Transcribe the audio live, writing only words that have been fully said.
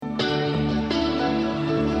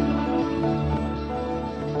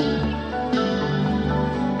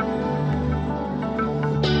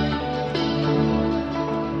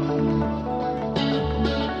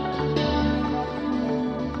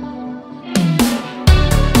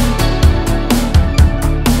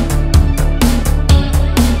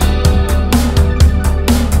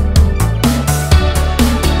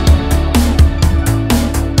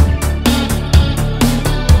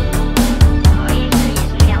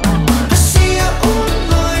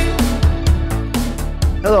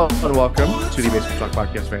And welcome to the Baseball Talk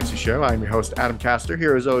Podcast Fantasy Show. I'm your host, Adam Castor.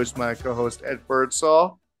 Here, as always, my co-host, Ed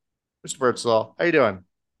Birdsall. Mr. Birdsall, how you doing?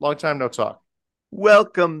 Long time no talk.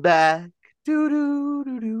 Welcome back.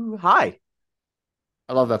 Do. Hi.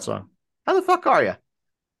 I love that song. How the fuck are you?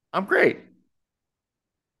 I'm great.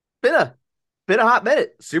 Been a hot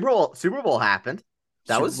minute. Super Bowl happened.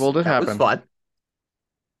 That was fun.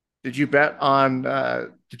 Did you bet on?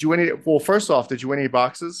 Did you win any? Well, first off, did you win any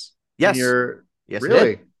boxes? Yes. Yes.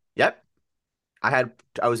 Really? Yep. I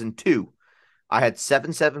was in two. I had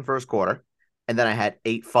 7-7 first quarter, and then I had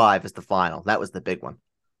 8-5 as the final. That was the big one.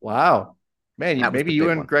 Wow, man! Maybe you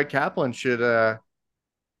and one. Greg Kaplan should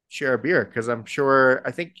share a beer, because I'm sure.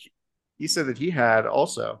 I think he said that he had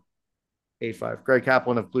also 8-5. Greg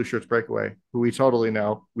Kaplan of Blue Shirts Breakaway, who we totally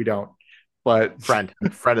know. We don't, but friend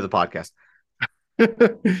of the podcast.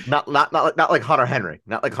 not like Hunter Henry.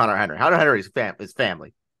 Not like Hunter Henry. Hunter Henry's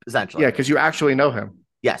family, essentially. Yeah, because you actually know him.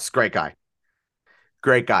 Yes, great guy.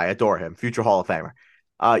 Great guy. Adore him. Future Hall of Famer.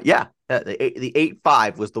 The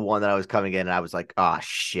 8-5 was the one that I was coming in, and I was like, oh,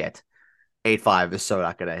 shit. 8-5 is so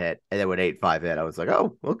not going to hit. And then when 8-5 hit, I was like,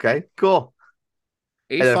 oh, okay, cool.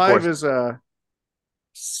 8-5 is a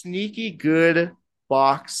sneaky good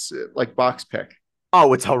box pick.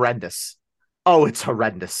 Oh, it's horrendous.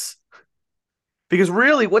 Because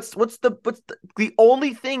really, what's the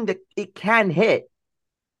only thing that it can hit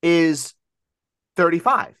is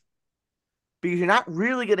 35. Because you're not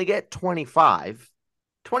really going to get 25.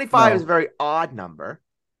 25 is a very odd number.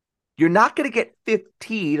 You're not going to get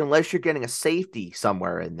 15 unless you're getting a safety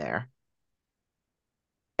somewhere in there.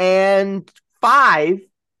 And 5,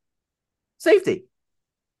 safety.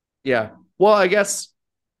 Yeah. Well, I guess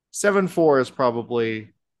 7-4 is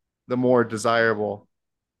probably the more desirable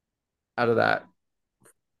out of that.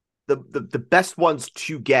 The best ones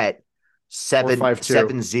to get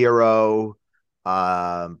 7-0,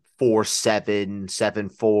 4-7,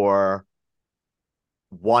 7-4,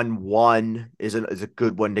 1-1 is a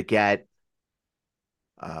good one to get.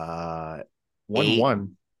 1-1.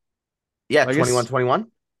 Yeah, 21-21.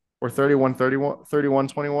 Or 31-31,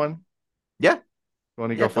 31-21. Yeah. You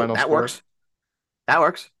want to go final that score? That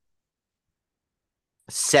works.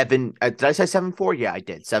 7. Did I say 7-4? Yeah, I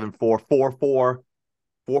did. 7-4, 4-4.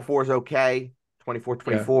 4-4 is okay.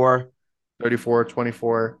 24-24.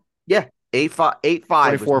 34-24. Yeah.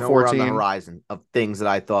 8-5 was nowhere on the 14. horizon of things that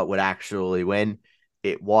I thought would actually win.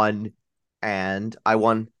 It won, and I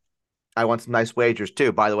won some nice wagers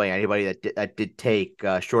too. By the way, anybody that did take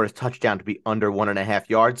shortest touchdown to be under 1.5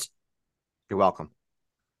 yards, you're welcome.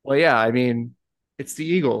 Well, yeah, I mean, it's the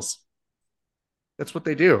Eagles. That's what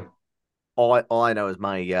they do. All I know is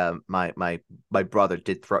my brother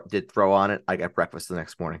did throw on it. I got breakfast the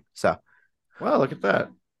next morning. So, wow, look at that.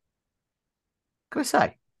 What can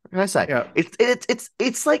I say? Yeah.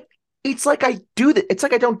 It's like I do that. It's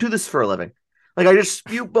like I don't do this for a living. Like I just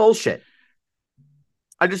spew bullshit.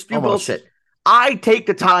 Bullshit. I take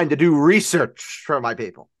the time to do research for my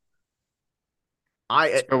people.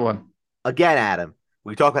 Good one. Again, Adam,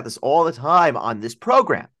 we talk about this all the time on this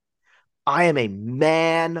program. I am a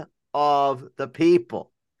man of the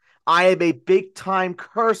people. I am a big time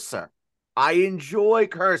cursor. I enjoy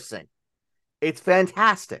cursing. It's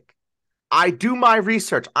fantastic. I do my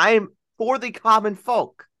research. I am for the common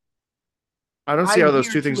folk. I don't see how those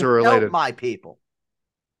two things are related. Help my people.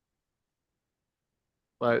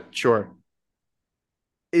 But sure.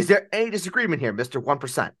 Is there any disagreement here, Mr.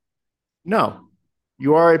 1%? No.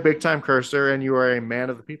 You are a big-time cursor, and you are a man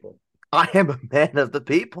of the people. I am a man of the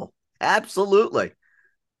people. Absolutely.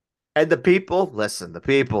 And the people, listen, the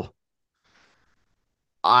people.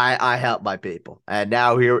 I help my people. And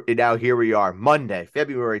now here we are, Monday,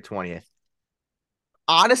 February 20th.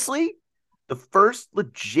 Honestly, the first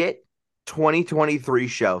legit 2023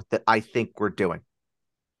 show that I think we're doing.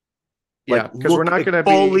 Yeah, because we're not going to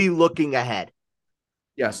be fully looking ahead.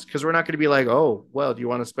 Yes, because we're not going to be like, oh, well, do you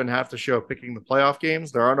want to spend half the show picking the playoff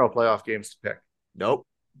games? There are no playoff games to pick. Nope.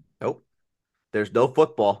 There's no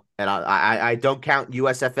football, and I don't count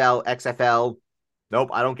USFL, XFL. Nope,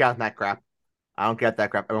 I don't count that crap. I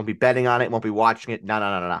won't be betting on it. Won't be watching it.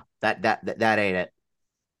 No. That ain't it.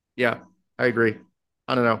 Yeah, I agree.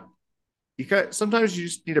 I don't know. Sometimes you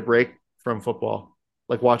just need a break from football,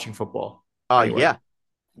 like watching football. Yeah.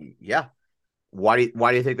 Why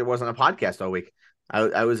do you think there wasn't a podcast all week?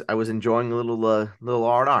 I was enjoying a little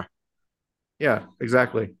R&R. Yeah,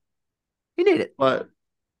 exactly. You need it. But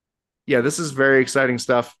yeah, this is very exciting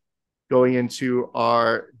stuff going into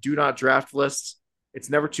our do not draft list. It's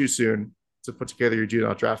never too soon to put together your do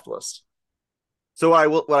not draft list. So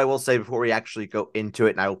what I will say before we actually go into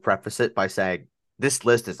it, and I will preface it by saying this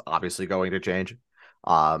list is obviously going to change.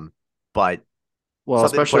 But Well,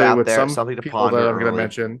 something to put especially out with there, some something to people that ponder I'm going to early.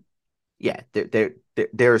 mention. Yeah,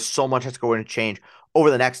 there's so much that's going to change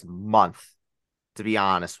over the next month, to be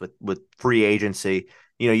honest, with free agency.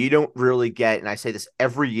 You don't really get, and I say this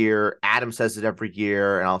every year, Adam says it every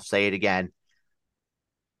year, and I'll say it again.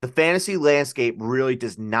 The fantasy landscape really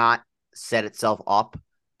does not set itself up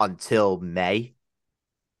until May.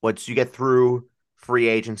 Once you get through free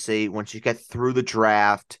agency, once you get through the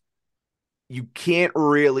draft, you can't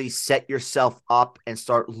really set yourself up and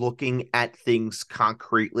start looking at things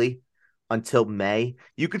concretely until May.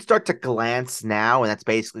 You could start to glance now, and that's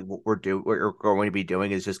basically what we're going to be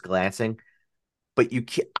doing is just glancing. But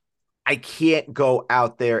I can't go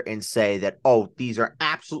out there and say that, oh, these are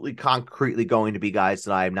absolutely concretely going to be guys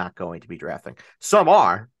that I am not going to be drafting. Some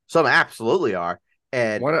are, some absolutely are,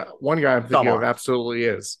 and One guy I'm some thinking of aren't. absolutely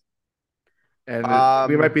is, and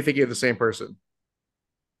we might Um, be thinking of the same person.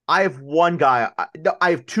 I have one guy. No,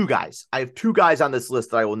 I have two guys. I have two guys on this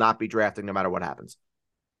list that I will not be drafting no matter what happens.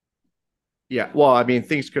 Yeah, well, I mean,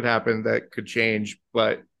 things could happen that could change,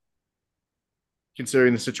 but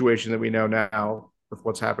considering the situation that we know now with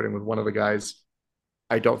what's happening with one of the guys,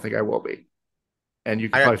 I don't think I will be. And you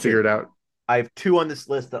I could have probably figure two. it out. I have two on this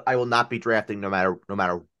list that I will not be drafting no matter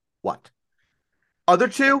what. Other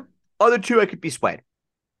Yeah. two, other two, I could be swayed.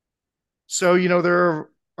 So,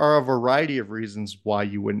 are a variety of reasons why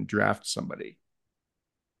you wouldn't draft somebody.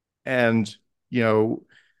 And, you know,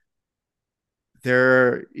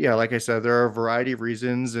 yeah, like I said, there are a variety of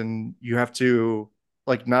reasons, and you have to,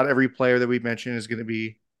 like, not every player that we mentioned is going to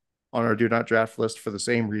be on our do not draft list for the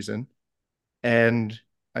same reason. And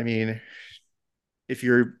I mean, if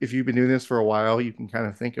you've been doing this for a while, you can kind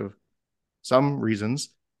of think of some reasons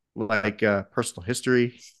like personal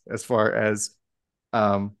history, as far as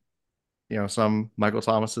um, some Michael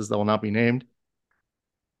Thomases that will not be named.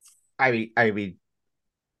 I mean,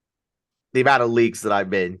 the amount of leagues that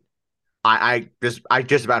I'm in, I just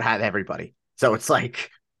about have everybody. So it's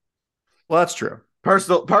like Well, that's true.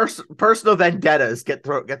 personal vendettas get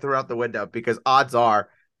thrown out the window because odds are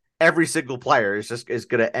every single player is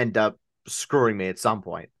going to end up screwing me at some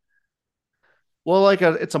point. Well, like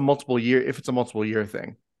it's a multiple year if it's a multiple year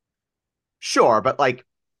thing. Sure, but like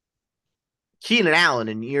Keenan Allen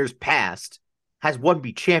in years past has won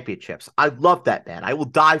me championships. I love that man. I will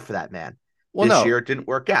die for that man. Well, This year no, it didn't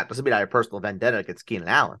work out. Doesn't mean I have a personal vendetta against Keenan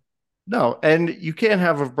Allen. no, and you can't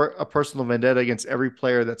have a personal vendetta against every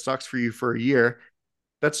player that sucks for you for a year.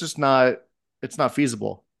 That's just not. It's not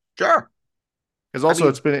feasible. Sure. Because I also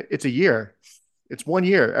mean, it's a year. It's 1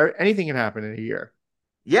 year. Anything can happen in a year.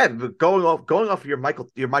 yeah, but going off your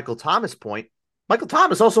Michael Thomas point, Michael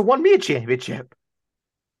Thomas also won me a championship.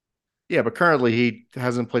 Yeah, but currently he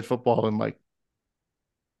hasn't played football in like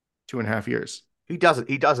 2.5 years. He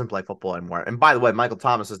doesn't play football anymore. And by the way, Michael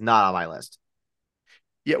Thomas is not on my list.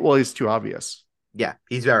 Yeah, well, he's too obvious. Yeah,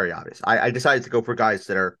 he's very obvious. I decided to go for guys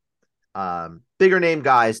that are bigger name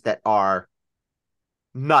guys that are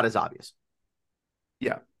not as obvious.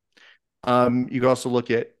 Yeah. You can also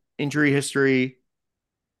look at injury history,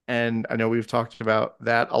 and I know we've talked about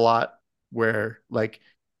that a lot. Where, like,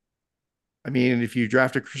 I mean, if you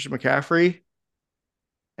draft a Christian McCaffrey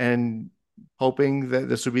and hoping that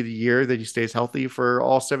this would be the year that he stays healthy for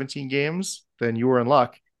all 17 games, then you were in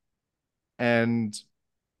luck. And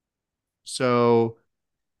so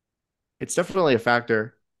it's definitely a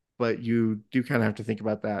factor, but you do kind of have to think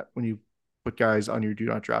about that when you put guys on your do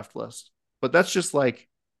not draft list. But that's just like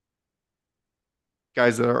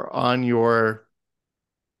guys that are on your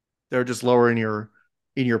they're just lower in your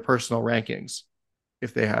personal rankings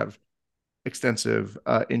if they have extensive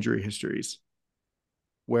injury histories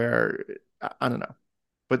where I don't know.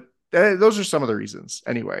 But those are some of the reasons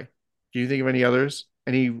anyway. Can you think of any others?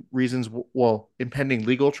 Any reasons? Well, impending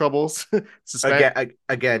legal troubles,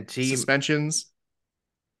 Again, team suspensions.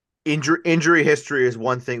 injury history is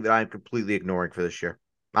one thing that I'm completely ignoring for this year.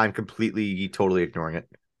 I'm completely totally ignoring it.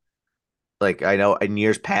 Like I know in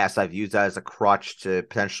years past I've used that as a crutch to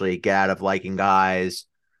potentially get out of liking guys.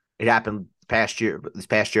 It happened this past year with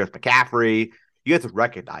McCaffrey. You have to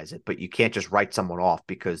recognize it, but you can't just write someone off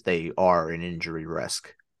because they are an injury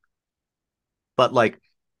risk. But like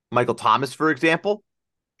Michael Thomas, for example,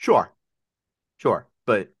 sure, sure.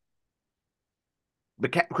 But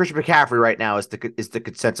Christian McCaffrey right now is the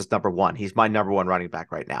consensus number one. He's my number one running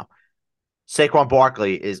back right now. Saquon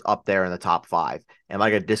Barkley is up there in the top five. Am I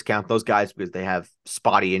going to discount those guys because they have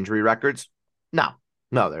spotty injury records? No,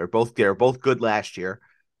 no, they're both good last year.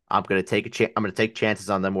 I'm going to take a chance. I'm going to take chances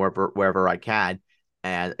on them wherever I can,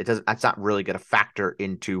 and it doesn't. That's not really going to factor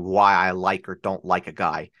into why I like or don't like a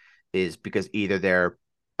guy, is because either they're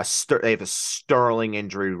they have a sterling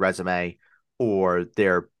injury resume, or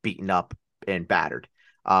they're beaten up and battered.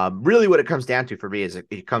 Really, what it comes down to for me is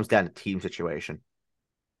it comes down to team situation.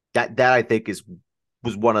 That I think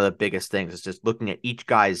was one of the biggest things. Is just looking at each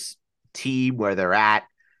guy's team, where they're at,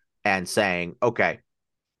 and saying, okay,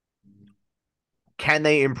 can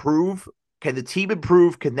they improve? Can the team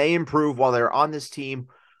improve? Can they improve while they're on this team?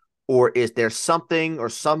 Or is there something or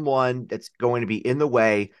someone that's going to be in the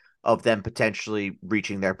way of them potentially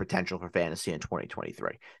reaching their potential for fantasy in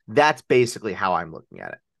 2023? That's basically how I'm looking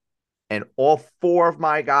at it. And all four of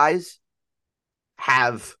my guys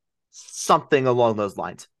have something along those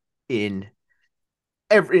lines in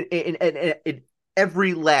every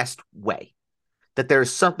last way. That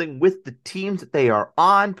there's something with the teams that they are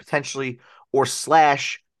on potentially, or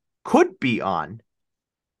slash could be on,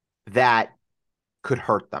 that could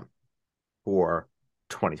hurt them for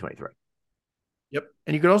 2023. Yep.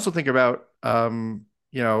 And you can also think about,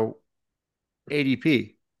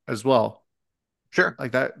 ADP as well. Sure.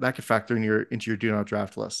 Like that could factor into your do not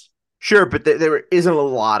draft list. Sure, but there isn't a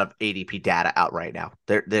lot of ADP data out right now.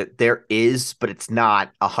 There is, but it's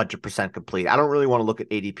not 100% complete. I don't really want to look at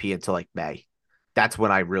ADP until like May. That's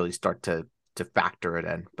when I really start to factor it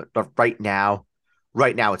in. But right now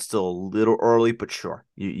it's still a little early, but sure,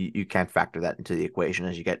 you can factor that into the equation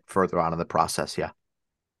as you get further on in the process. Yeah.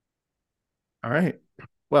 All right.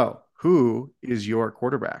 Well, who is your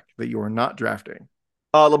quarterback that you are not drafting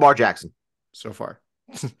Lamar Jackson. so far?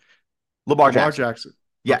 Lamar Lamar Jackson. Jackson.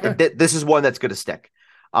 Yeah, Okay. this is one that's going to stick.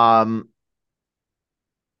 The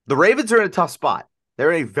Ravens are in a tough spot.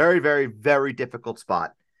 They're in a very, very, very difficult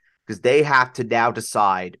spot because they have to now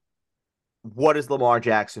decide, what is Lamar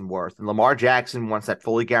Jackson worth? And Lamar Jackson wants that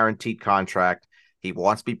fully guaranteed contract. He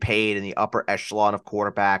wants to be paid in the upper echelon of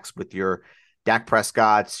quarterbacks with your Dak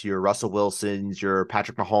Prescott's, your Russell Wilson's, your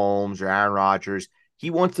Patrick Mahomes, your Aaron Rodgers. He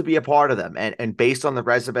wants to be a part of them. And based on the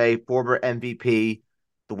resume, former MVP,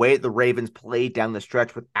 the way the Ravens played down the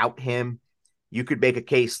stretch without him, you could make a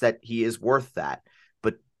case that he is worth that.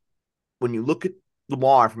 But when you look at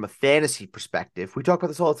Lamar from a fantasy perspective, we talk about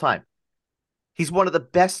this all the time. He's one of the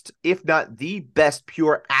best, if not the best,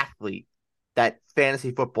 pure athlete that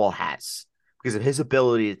fantasy football has because of his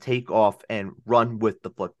ability to take off and run with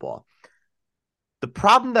the football. The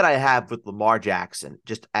problem that I have with Lamar Jackson,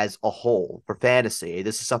 just as a whole for fantasy,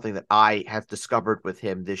 this is something that I have discovered with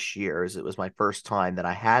him this year, as it was my first time that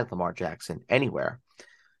I had Lamar Jackson anywhere,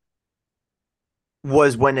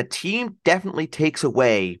 was when a team definitely takes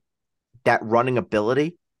away that running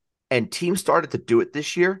ability, and teams started to do it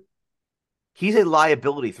this year. He's a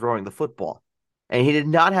liability throwing the football. And he did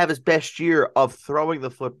not have his best year of throwing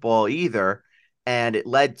the football either. And it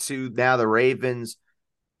led to now the Ravens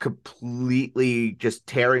completely just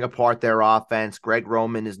tearing apart their offense. Greg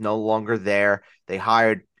Roman is no longer there. They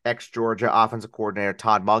hired ex-Georgia offensive coordinator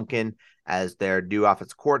Todd Monken as their new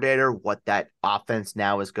offensive coordinator. What that offense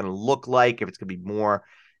now is going to look like, if it's going to be more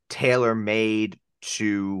tailor-made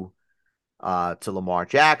to Lamar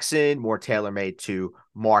Jackson, more tailor-made to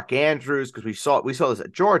Mark Andrews, because we saw this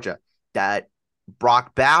at Georgia, that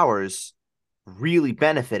Brock Bowers really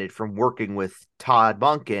benefited from working with Todd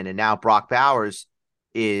Monken, and now Brock Bowers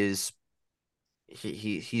is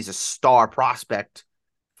he's a star prospect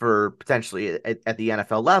for potentially at the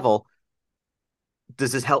NFL level.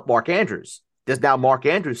 Does this help Mark Andrews? Does now Mark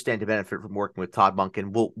Andrews stand to benefit from working with Todd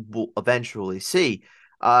Monken? We'll eventually see.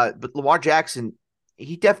 But Lamar Jackson,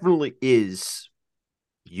 he definitely is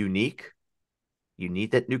unique. You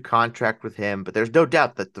need that new contract with him, but there's no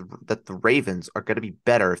doubt that the Ravens are going to be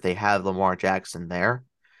better if they have Lamar Jackson there.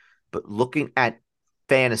 But looking at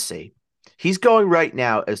fantasy, he's going right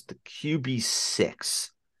now as the QB6.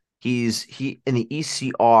 He in the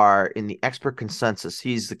ECR, in the expert consensus,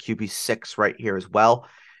 he's the QB6 right here as well.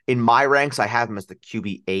 In my ranks, I have him as the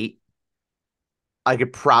QB8. I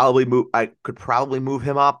could probably move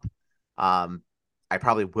him up. I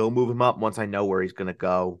probably will move him up once I know where he's going to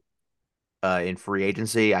go in free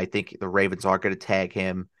agency. I think the Ravens are going to tag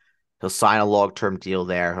him. He'll sign a long-term deal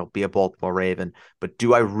there. He'll be a Baltimore Raven. But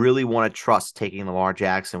do I really want to trust taking Lamar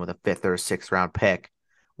Jackson with a 5th or a 6th round pick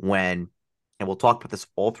when, and we'll talk about this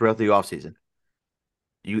all throughout the offseason,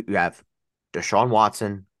 you have Deshaun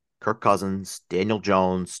Watson, Kirk Cousins, Daniel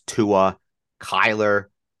Jones, Tua, Kyler,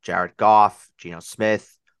 Jared Goff, Geno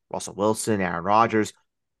Smith, Russell Wilson, Aaron Rodgers.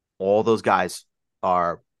 All those guys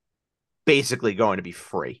are basically going to be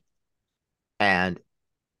free. And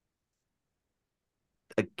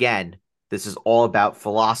again, this is all about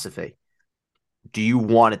philosophy. Do you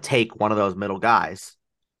want to take one of those middle guys,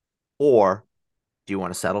 or do you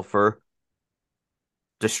want to settle for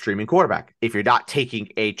the streaming quarterback. If you're not taking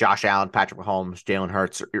a Josh Allen, Patrick Mahomes, Jalen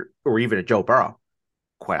Hurts, or even a Joe Burrow,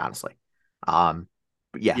 quite honestly. But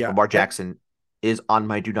yeah, Yeah. Lamar Jackson is on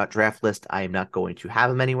my do not draft list. I am not going to have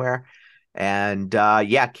him anywhere. And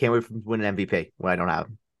yeah, can't wait for him to win an MVP when I don't have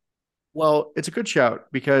him. Well, it's a good shout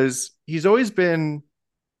because he's always been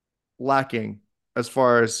lacking as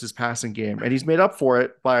far as his passing game, and he's made up for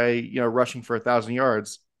it by rushing for 1,000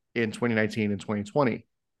 yards in 2019 and 2020.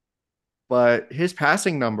 But his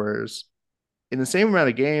passing numbers in the same amount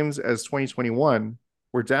of games as 2021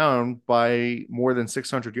 were down by more than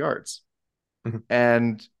 600 yards, Mhm.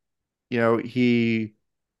 and he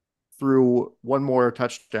threw one more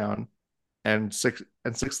touchdown and six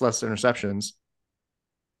less interceptions,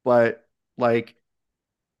 but like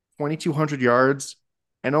 2,200 yards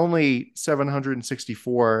and only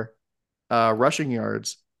 764 rushing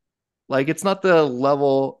yards. Like it's not the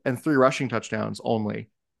level, and three rushing touchdowns only.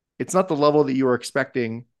 It's not the level that you were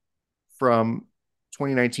expecting from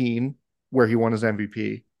 2019, where he won his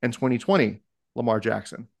MVP, and 2020, Lamar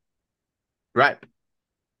Jackson. Right.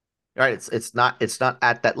 Right. It's not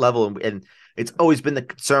at that level, and it's always been the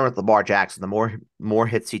concern with Lamar Jackson. The more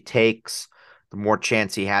hits he takes, the more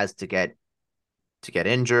chance he has to get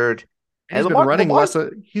injured. And And Lamar,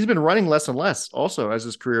 he's been running less and less also as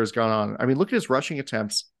his career has gone on. I mean, look at his rushing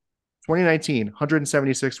attempts. 2019,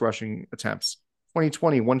 176 rushing attempts.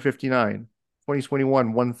 2020, 159.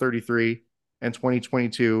 2021, 133. And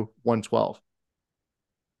 2022, 112.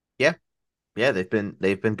 yeah, yeah, they've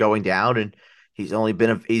been going down, and he's only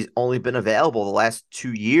been available the last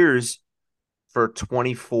 2 years for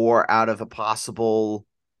 24 out of a possible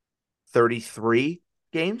 33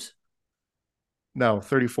 games. No,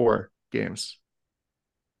 34 games.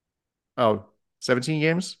 Oh, 17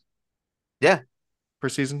 games Yeah, per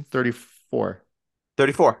season? 34.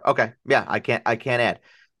 34. Okay. Yeah, I can't add.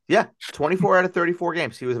 Yeah, 24 out of 34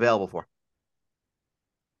 games he was available for.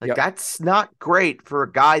 Like Yep. that's not great for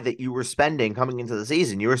a guy that you were spending coming into the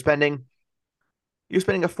season. You were spending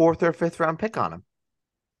a fourth or fifth round pick on him.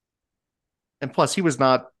 And plus, he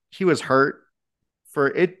was hurt for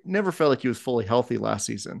it, never felt like he was fully healthy last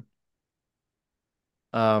season.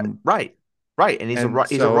 Um, Right. Right. And and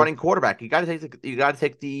he's a so running quarterback. You got to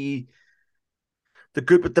take the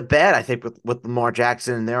good with the bad, I think, with Lamar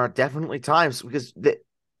Jackson. And there are definitely times because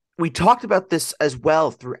we talked about this as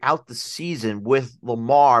well throughout the season with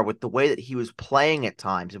Lamar, with the way that he was playing at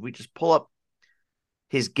times. If we just pull up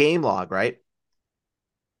his game log, right?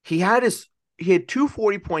 He had two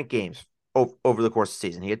 40-point games over the course of the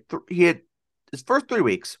season. He had his first 3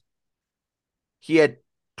 weeks, he had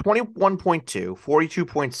 21.2,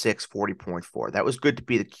 42.6, 40.4. That was good to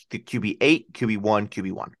be the QB8, QB1,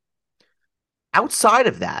 QB1. Outside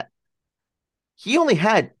of that, he only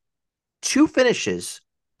had three finishes,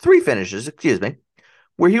 excuse me,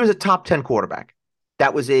 where he was a top 10 quarterback.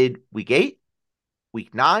 That was in week 8,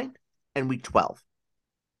 week 9, and week 12.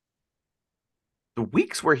 The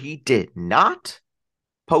weeks where he did not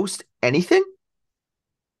post anything,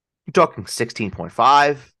 you're talking 16.5,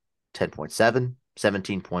 10.7,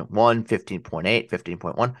 17.1, 15.8,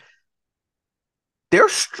 15.1.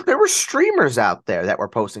 There were streamers out there that were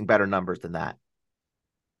posting better numbers than that.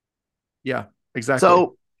 yeah, exactly.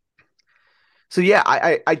 So yeah,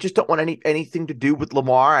 I just don't want anything to do with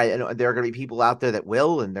Lamar. I know there are going to be people out there that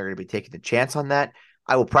will, and they're going to be taking the chance on that.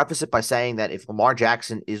 I will preface it by saying that if Lamar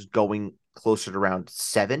Jackson is going closer to round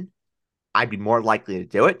 7, I'd be more likely to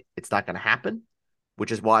do it. It's not going to happen,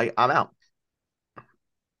 which is why I'm out.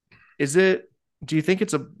 Is it? Do you think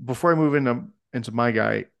it's a? Before I move into my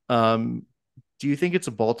guy, do you think it's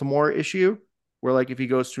a Baltimore issue where like if he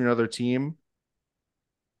goes to another team?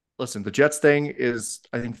 Listen, the Jets thing is,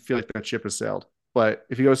 I think, feel like that ship has sailed. But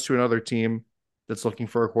if he goes to another team that's looking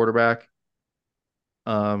for a quarterback,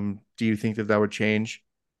 do you think that that would change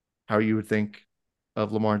how you would think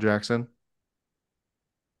of Lamar Jackson?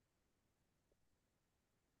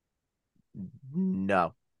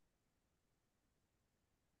 No,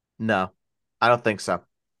 no, I don't think so.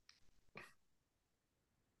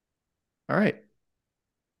 All right.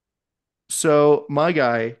 So my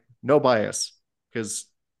guy, no bias, because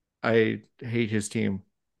I hate his team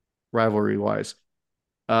rivalry wise.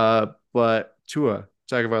 But Tua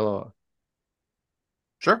Tagovailoa,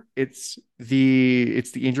 Sure. it's the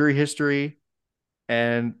injury history,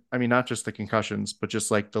 and I mean not just the concussions, but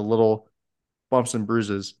just like the little bumps and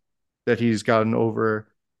bruises that he's gotten over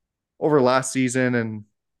last season, and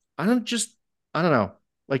I don't just I don't know.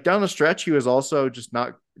 Like down the stretch, he was also just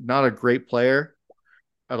not a great player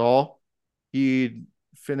at all. He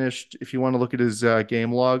finished, if you want to look at his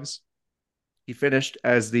game logs, he finished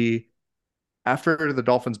as the after the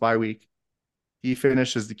Dolphins bye week. He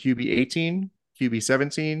finished as the QB 18, QB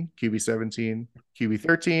 17, QB 17, QB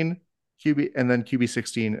 13, QB, and then QB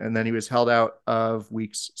 16. And then he was held out of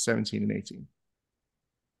weeks 17 and 18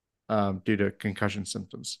 due to concussion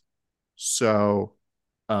symptoms. So,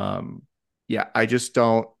 yeah, I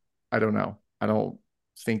don't know. I don't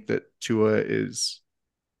think that Tua is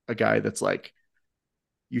a guy that's like,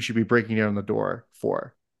 you should be breaking down the door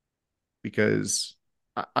for, because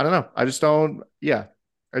I don't know. I just don't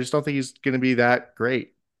think he's going to be that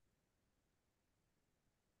great.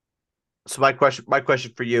 So my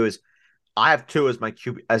question for you is, I have two as my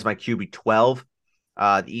QB 12.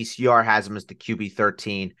 The ECR has him as the QB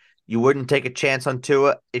 13. You wouldn't take a chance on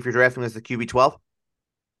Tua if you're drafting him as the QB 12?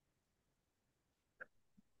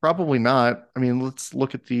 Probably not. I mean, let's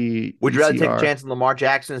look at the Would you rather take a ECR. chance on Lamar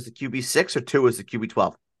Jackson as the QB 6 or Tua as the QB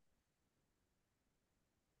 12?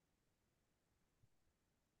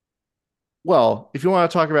 Well, if you want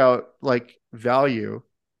to talk about like value,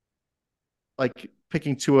 like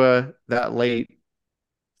picking Tua that late,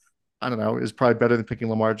 I don't know, is probably better than picking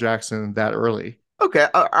Lamar Jackson that early. Okay,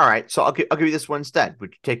 all right. So I'll give you this one instead.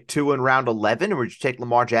 Would you take Tua in round 11 or would you take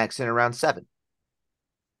Lamar Jackson in round 7?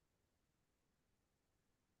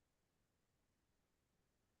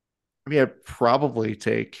 I mean, I'd probably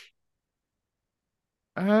take.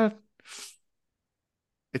 Uh,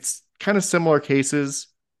 it's kind of similar cases.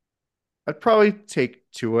 I'd probably take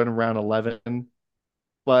Tua in around 11,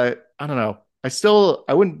 but I don't know.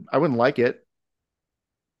 I wouldn't like it.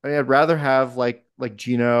 I mean, I'd rather have like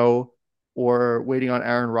Gino or waiting on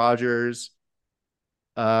Aaron Rodgers.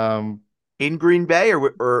 Um, In Green Bay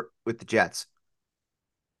or with the Jets?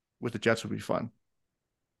 with the Jets would be fun.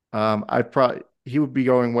 I'd probably he would be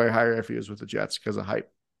going way higher if he was with the Jets because of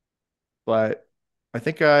hype. But I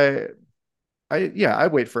think I'd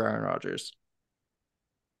wait for Aaron Rodgers.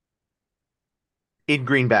 In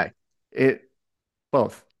Green Bay. It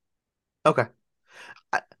both. Okay.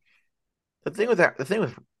 I, the thing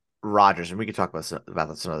with Rodgers, and we could talk about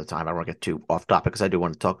this another time. I don't want to get too off topic because I do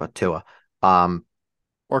want to talk about Tua. Um,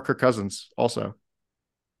 Or Kirk Cousins also.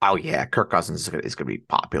 oh yeah, Kirk Cousins is going to be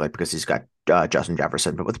popular because he's got Justin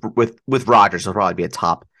Jefferson, but with Rodgers, he'll probably be a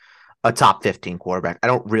top 15 quarterback. I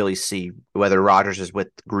don't really see whether Rodgers is with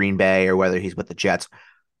Green Bay or whether he's with the Jets.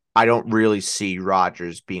 I don't really see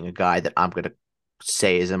Rodgers being a guy that I'm going to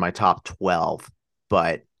say is in my top 12,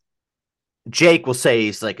 but Jake will say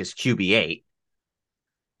he's like his QB 8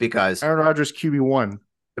 because Aaron Rodgers QB1. Aaron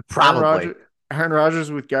probably Rodgers Aaron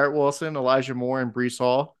Rodgers with Garrett Wilson, Elijah Moore, and Brees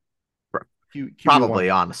Hall. QB1. probably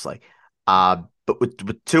honestly. But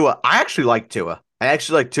with Tua, I actually like Tua. I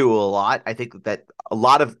actually like Tua a lot. I think that a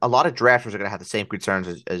lot of drafters are going to have the same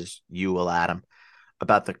concerns as you will, Adam,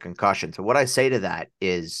 about the concussion. So what I say to that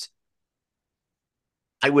is,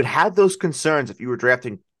 I would have those concerns if you were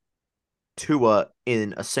drafting Tua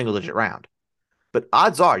in a single digit round. But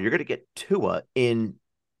odds are you're going to get Tua in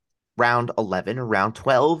round 11 or round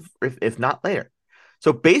 12, if not later.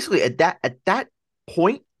 So basically, at that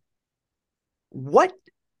point, what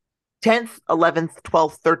 10th, 11th,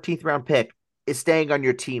 12th, 13th round pick is staying on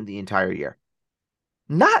your team the entire year?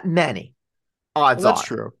 Not many. Well, Odds that's are.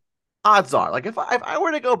 true. Odds are. Like if I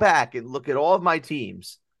were to go back and look at all of my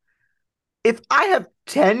teams, if I have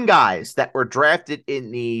 10 guys that were drafted in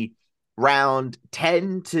the round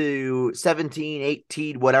 10 to 17,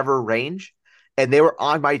 18, whatever range, and they were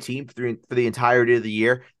on my team for the entirety of the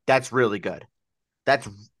year, that's really good. That's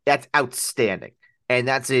that's outstanding. And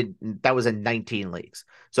that was in 19 leagues.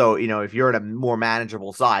 So, if you're in a more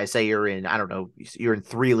manageable size, say you're in, I don't know, you're in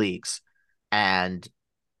 3 leagues and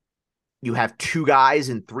you have 2 guys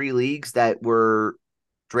in 3 leagues that were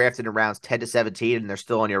drafted in rounds 10 to 17 and they're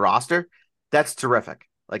still on your roster, that's terrific.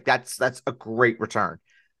 Like that's a great return.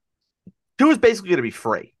 Two is basically going to be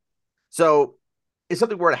free. So if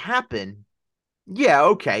something were to happen, yeah,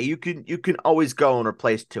 okay, you can always go and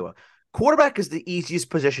replace Tua. Quarterback is the easiest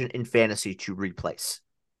position in fantasy to replace.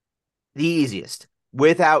 The easiest,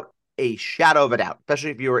 without a shadow of a doubt,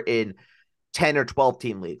 especially if you were in 10 or 12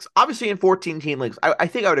 team leagues. Obviously, in 14 team leagues, I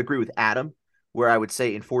think I would agree with Adam, where I would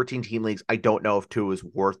say in 14 team leagues, I don't know if Tua is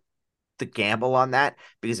worth the gamble on that,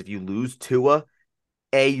 because if you lose Tua,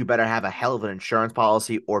 A, you better have a hell of an insurance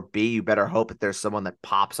policy, or B, you better hope that there's someone that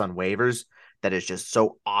pops on waivers that is just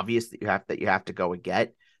so obvious that you have to go and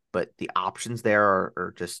get. But the options there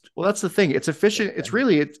are just Well, that's the thing. It's efficient.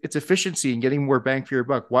 It's efficiency and getting more bang for your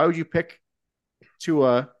buck. Why would you pick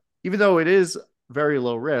Tua, even though it is very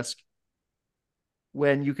low risk,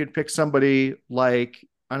 when you could pick somebody like,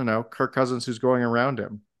 I don't know, Kirk Cousins who's going around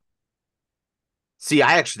him? see.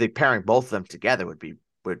 I actually think pairing both of them together would be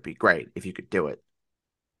great if you could do it.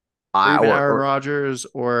 or even Aaron Or Rodgers,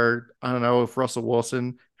 or I don't know if Russell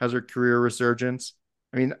Wilson has a career resurgence.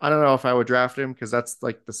 I mean, I don't know if I would draft him because that's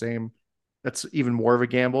like the same. That's even more of a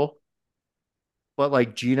gamble. But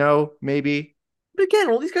like Gino, maybe. but again,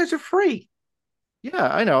 all these guys are free. Yeah,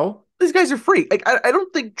 I know. These guys are free. Like I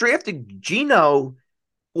don't think drafting Gino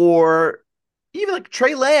or even like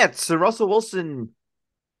Trey Lance and Russell Wilson.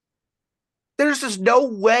 There's just no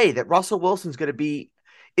way that Russell Wilson's going to be.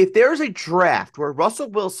 If there's a draft where Russell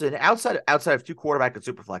Wilson outside of two quarterback and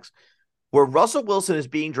superflex, where Russell Wilson is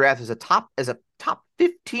being drafted as a top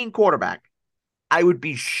 15 quarterback, I would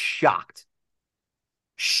be shocked.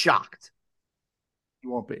 Shocked.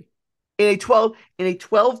 You won't be. In a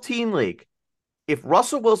 12 team league, if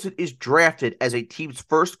Russell Wilson is drafted as a team's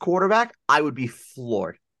first quarterback, I would be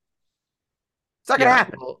floored. It's not going to Yeah,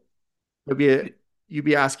 happen. well, it'd be you'd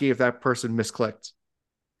be asking if that person misclicked.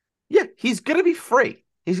 Yeah, he's going to be free.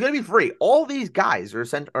 He's going to be free. All these guys are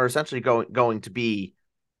essentially going to be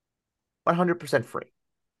 100% free.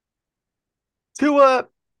 Tua,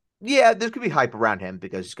 yeah, there's going to be hype around him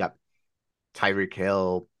because he's got Tyreek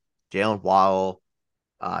Hill, Jalen Waddle.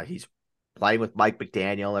 He's playing with Mike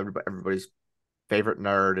McDaniel, everybody's favorite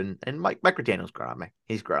nerd, and Mike McDaniel's great on me.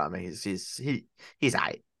 He's great on me. He's aight. He's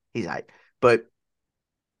aight. But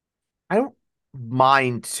I don't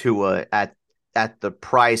mind Tua at the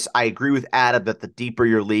price. I agree with Adam that the deeper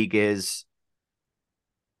your league is,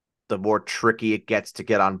 the more tricky it gets to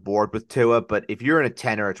get on board with Tua. But if you're in a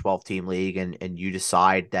 10 or a 12 team league and you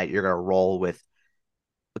decide that you're going to roll with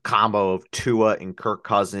the combo of Tua and Kirk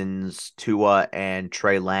Cousins, Tua and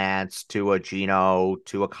Trey Lance, Tua Gino,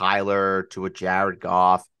 Tua Kyler, Tua Jared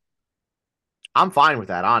Goff, I'm fine with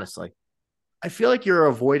that, honestly. I feel like you're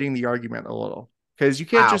avoiding the argument a little because you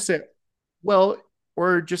can't How? just say, well,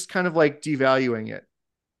 or just kind of like devaluing it,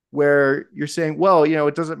 where you're saying, well,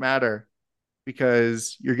 it doesn't matter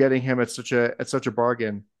because you're getting him at such a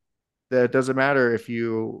bargain that it doesn't matter if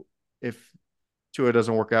Tua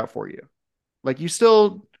doesn't work out for you. Like you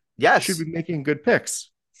still should Yes. be making good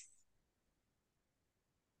picks.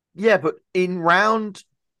 Yeah, but in round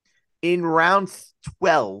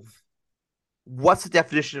 12, what's the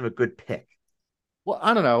definition of a good pick? Well,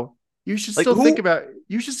 I don't know. Like who You should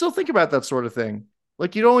still think about that sort of thing.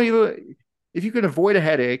 Like you don't even if you can avoid a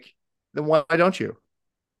headache, then why don't you?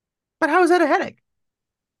 but how is that a headache?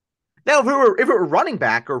 Now if it were running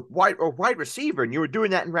back or wide receiver and you were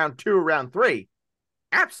doing that in round 2 or round 3,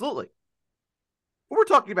 absolutely. But we're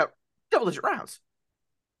talking about double digit rounds.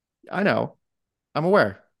 I know. I'm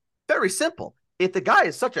aware. Very simple. If the guy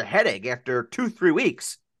is such a headache after 2-3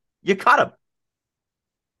 weeks, you cut him.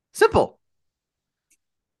 Simple.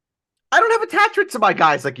 I don't have attachment to my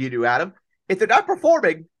guys like you do, Adam. If they're not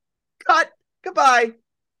performing, cut. Goodbye.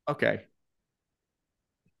 Okay.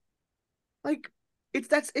 Like it's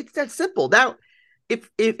that simple. Now, if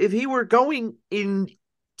he were going in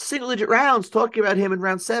single digit rounds, talking about him in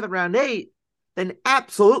round 7, round 8, then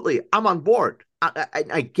absolutely, I'm on board.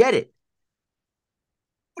 I get it,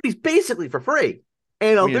 but he's basically for free,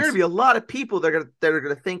 and I there are mean, going to be a lot of people that are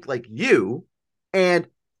gonna think like you, and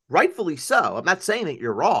rightfully so. I'm not saying that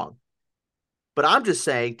you're wrong, but I'm just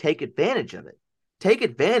saying take advantage of it. Take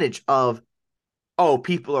advantage of, oh,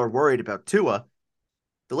 people are worried about Tua.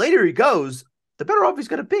 The later he goes, the better off he's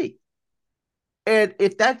going to be. And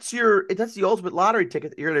if that's the ultimate lottery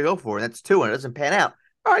ticket that you're going to go for, and that's Tua, and it doesn't pan out.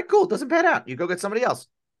 All right, cool. It doesn't pan out. You go get somebody else.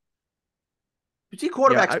 You see yeah,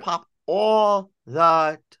 quarterbacks pop all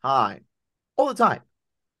the time, all the time.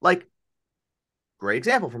 Like, great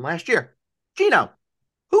example from last year, Gino.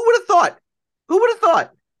 Who would have thought? Who would have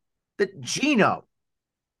thought that Gino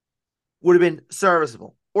would have been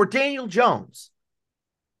serviceable, or Daniel Jones?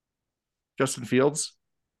 Justin Fields,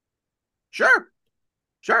 Sure,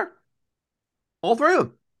 sure. All three of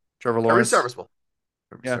them. Trevor Very Lawrence. serviceable.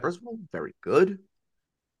 Very Yeah. serviceable. Very good.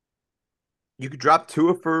 You could drop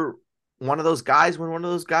Tua for one of those guys when one of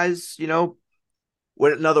those guys,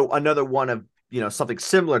 when another one of something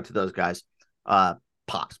similar to those guys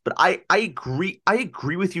pops. But I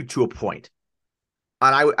agree with you to a point.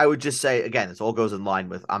 And I would just say again, this all goes in line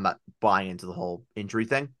with I'm not buying into the whole injury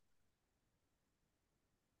thing.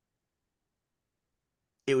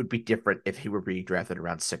 It would be different if he were being drafted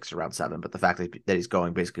around 6 or around 7, but the fact that he's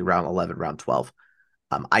going basically round 11, round 12,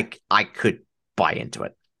 I could buy into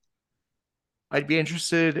it. I'd be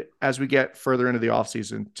interested as we get further into the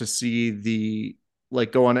offseason to see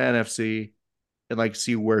go on to NFC and like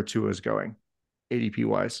see where Tua is going ADP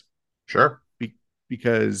wise. Sure.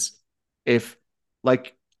 Because if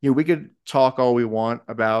we could talk all we want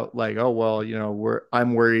about like, oh, well,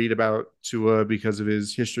 I'm worried about Tua because of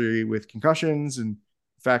his history with concussions and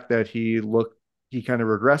the fact that he looked he kind of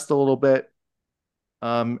regressed a little bit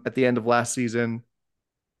at the end of last season,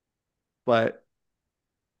 but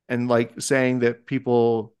and like saying that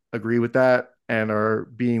people agree with that and are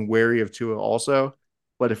being wary of Tua also.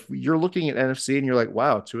 But if you're looking at NFC and you're like,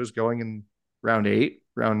 wow, Tua's going in round 8,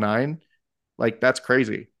 round 9, like that's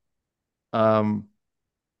crazy. Um,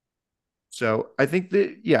 so I think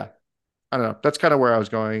that, yeah, I don't know. That's kind of where I was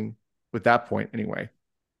going with that point anyway.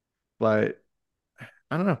 But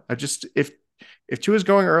I don't know. I just if Tua's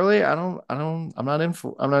going early, I'm not in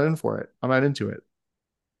for it. I'm not into it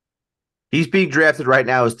He's being drafted right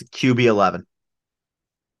now as the QB 11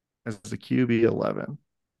 as the QB 11.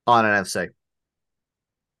 on NFC. I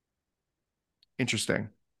Interesting.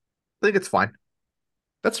 think it's fine.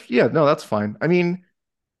 That's yeah, no, that's fine. I mean,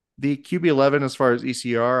 the QB 11 as far as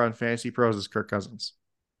ECR on Fantasy Pros is Kirk Cousins.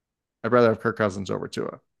 I'd rather have Kirk Cousins over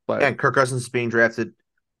Tua, but And Kirk Cousins is being drafted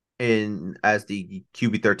in as the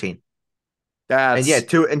QB 13. And yeah,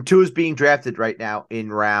 that's two is being drafted right now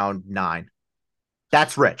in round 9.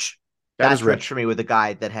 That's rich. that is That's rich for rich. me with a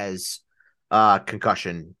guy that has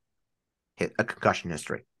concussion a concussion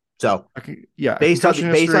history. So Yeah, a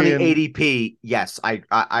concussion based on history, the and ADP, yes,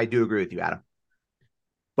 I do agree with you, Adam.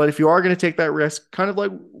 but if you are going to take that risk, kind of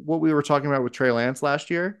like what we were talking about with Trey Lance last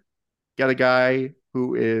year, get a guy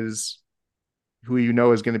who you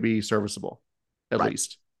know is going to be serviceable, at Right.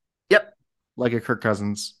 least Yep. like a Kirk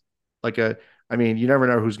Cousins, like a. I mean, you never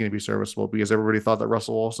know who's going to be serviceable because everybody thought that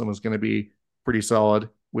Russell Wilson was going to be pretty solid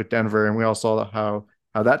with Denver, and we all saw how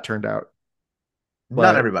that turned out.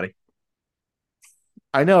 Not But everybody.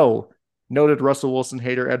 I know noted Russell Wilson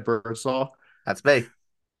hater Ed Birdsall. That's me.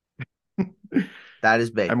 That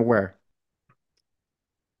is me. I'm aware.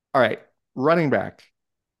 All right, running back.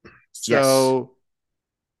 Yes. So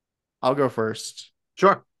I'll go first.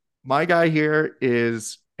 Sure. My guy here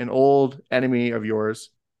is an old enemy of yours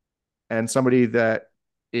and somebody that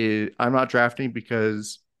I'm not drafting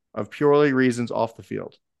because of purely reasons off the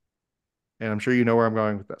field. And I'm sure you know where I'm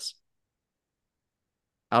going with this.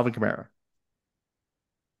 Alvin Kamara.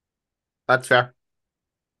 That's fair.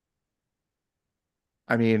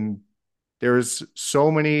 I mean, there's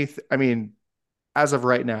so many. I mean, as of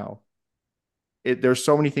right now, there's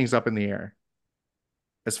so many things up in the air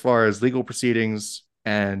as far as legal proceedings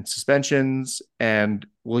and suspensions, and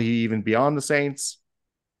will he even be on the Saints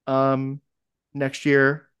um, next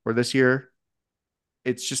year or this year?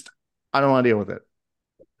 It's just I don't want to deal with it.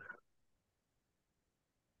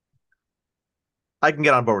 I can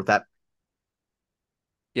get on board with that.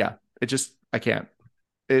 Yeah, it just I can't.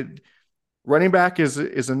 It running back is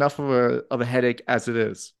enough of a headache as it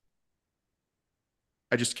is.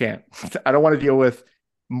 I just can't. I don't want to deal with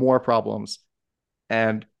more problems.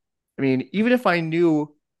 And I mean, even if I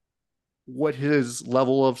knew what his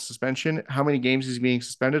level of suspension, how many games he's being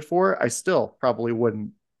suspended for, I still probably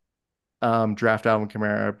wouldn't draft Alvin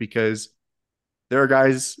Kamara because there are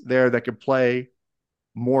guys there that could play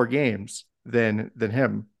more games than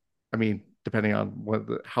him. I mean, depending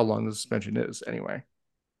on how long the suspension is, anyway.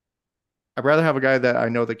 I'd rather have a guy that I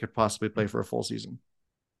know that could possibly play for a full season.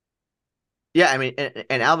 Yeah, I mean,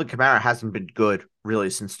 and Alvin Kamara hasn't been good really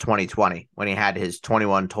since 2020 when he had his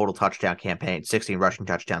 21 total touchdown campaign, 16 rushing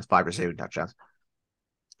touchdowns, 5 receiving touchdowns.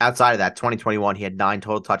 Outside of that, 2021, he had 9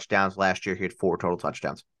 total touchdowns. Last year, he had 4 total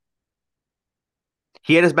touchdowns.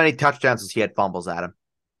 He had as many touchdowns as he had fumbles, Adam.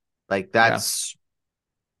 Like Yeah. that's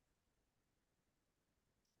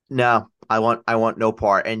no, I want no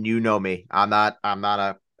part. And you know me. I'm not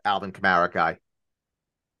a Alvin Kamara guy.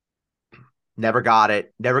 Never got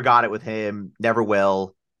it. Never got it with him. Never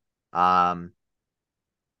will. Um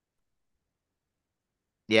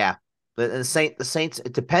yeah. The Saints,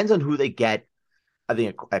 it depends on who they get, I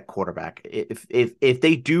think at quarterback. If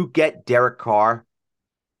they do get Derek Carr,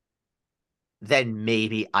 then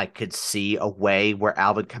maybe I could see a way where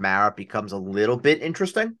Alvin Kamara becomes a little bit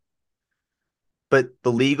interesting. But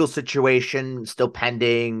the legal situation still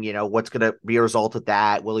pending. You know, what's going to be a result of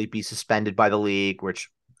that? Will he be suspended by the league? Which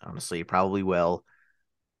honestly, he probably will.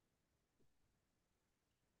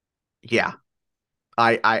 Yeah,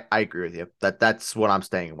 I agree with you. That's what I'm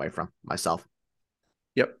staying away from myself.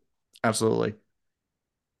 Yep. Absolutely.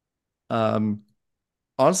 Um,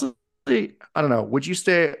 Honestly, I don't know. Would you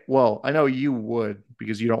stay? Well, I know you would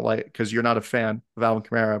because you don't like because you're not a fan of Alvin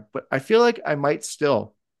Kamara, but I feel like I might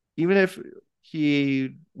still, even if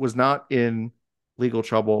he was not in legal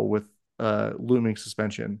trouble with looming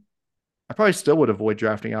suspension, I probably still would avoid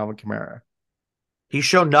drafting Alvin Kamara. He's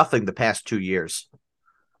shown nothing the past 2 years.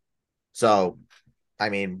 So, I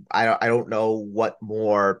mean, I don't know what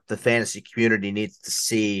more the fantasy community needs to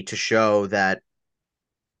see to show that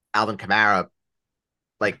Alvin Kamara,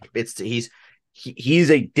 like it's he's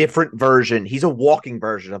a different version. He's a walking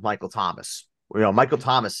version of Michael Thomas. Michael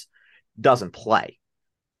Thomas doesn't play.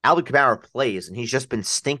 Alvin Kamara plays, and he's just been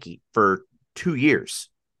stinky for 2 years.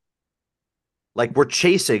 Like we're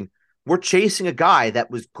chasing a guy that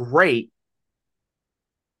was great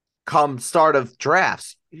come start of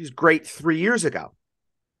drafts. He was great 3 years ago.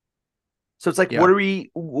 So it's like, Yeah. what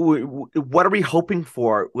are we hoping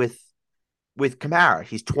for with Kamara?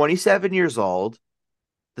 He's 27 years old.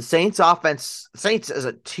 The Saints as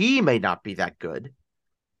a team may not be that good.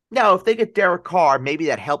 Now, if they get Derek Carr, maybe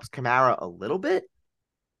that helps Kamara a little bit.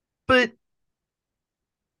 But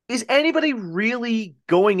is anybody really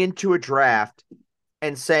going into a draft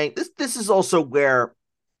and saying this is also where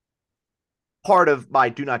part of my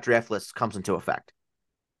do not draft list comes into effect?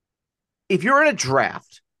 If you're in a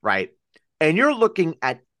draft, right, and you're looking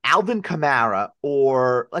at Alvin Kamara,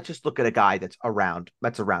 or let's just look at a guy that's around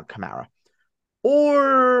Kamara.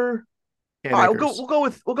 Or Cam all right, Akers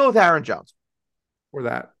we'll go with Aaron Jones. or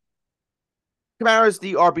that. Kamara's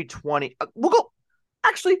the RB20. We'll go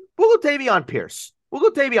Dameon Pierce. We'll go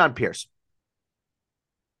Dameon Pierce.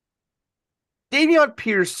 Dameon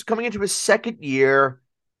Pierce coming into his second year.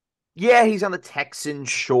 Yeah, he's on the Texans,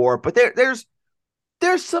 sure, but there's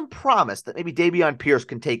some promise that maybe Dameon Pierce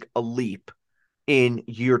can take a leap in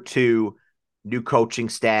year two. New coaching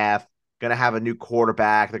staff, going to have a new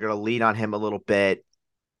quarterback. They're going to lean on him a little bit.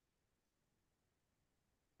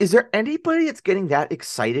 Is there anybody that's getting that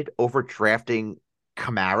excited over drafting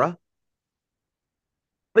Kamara?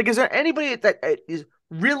 Like, is there anybody that is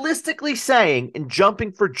realistically saying and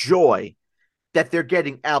jumping for joy that they're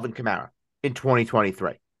getting Alvin Kamara in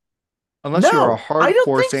 2023? Unless you're a I don't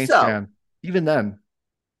hardcore think Saints so. fan, even then,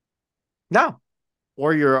 No,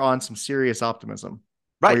 or you're on some serious optimism,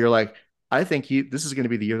 right. where you're like, I think this is going to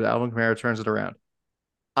be the year that Alvin Kamara turns it around.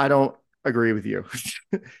 I don't agree with you.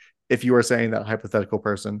 If you are saying that hypothetical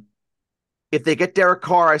person, If they get Derek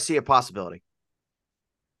Carr, I see a possibility,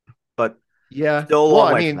 but yeah, still a well, long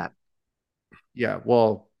I way from mean, that. yeah,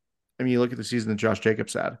 well, I mean, you look at the season that Josh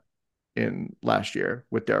Jacobs had in last year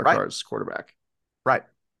with Derek Right, Carr's quarterback, right.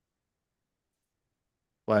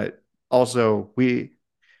 but also we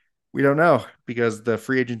don't know because the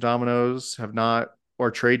free agent dominoes have not, or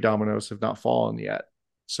trade dominoes have not fallen yet.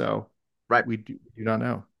 So Right. we do not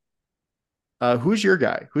know. Who's your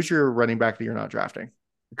guy? Who's your running back that you're not drafting?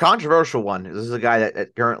 Controversial one. This is a guy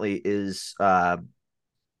that currently is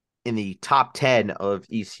in the top 10 of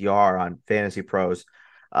ECR on Fantasy Pros.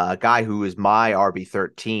 A guy who is my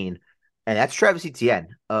RB13, and that's Travis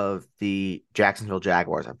Etienne of the Jacksonville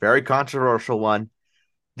Jaguars. A very controversial one.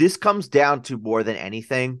 This comes down to more than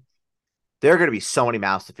anything. There are going to be so many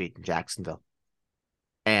mouths to feed in Jacksonville.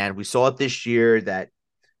 And we saw it this year that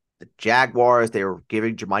the Jaguars, they were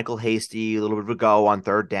giving JaMycal Hasty a little bit of a go on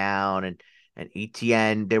third down, and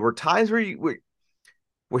Etienne. There were times where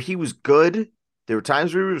he was good. There were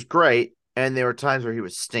times where he was great, and there were times where he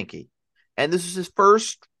was stinky. And this is his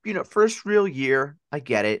first real year. I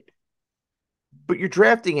get it. But you're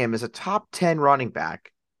drafting him as a top 10 running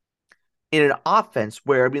back in an offense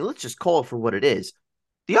where, I mean, let's just call it for what it is.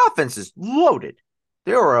 The offense is loaded.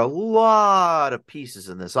 There are a lot of pieces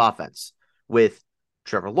in this offense with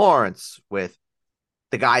Trevor Lawrence, with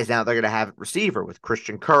the guys now they're going to have at receiver with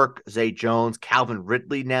Christian Kirk, Zay Jones, Calvin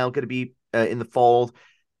Ridley now going to be in the fold.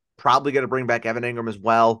 Probably going to bring back Evan Ingram as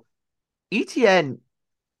well. Etienne,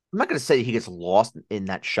 I'm not going to say he gets lost in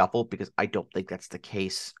that shuffle because I don't think that's the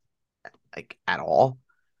case like at all.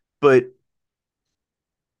 But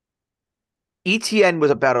Etienne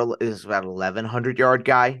was about 1,100 yard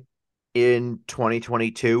guy in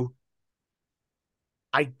 2022.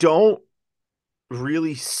 I don't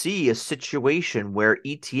really see a situation where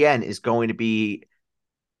Etienne is going to be.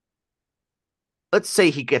 Let's say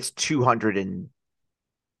he gets 200 and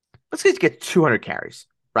let's say he gets 200 carries,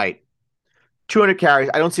 right? 200 carries.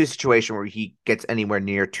 I don't see a situation where he gets anywhere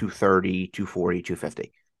near 230, 240,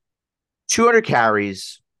 250. 200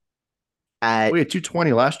 carries at We had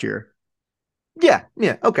 220 last year. yeah.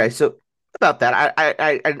 Okay, so about that,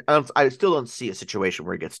 I still don't see a situation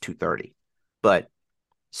where he gets 230, but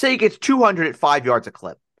say he gets 200 at 5 yards a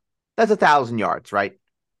clip. That's 1,000 yards, right?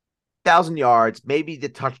 1,000 yards. Maybe the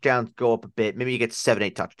touchdowns go up a bit. Maybe you get 7,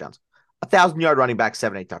 8 touchdowns. 1,000 yard running back,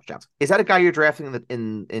 7, 8 touchdowns. Is that a guy you're drafting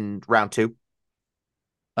in round two?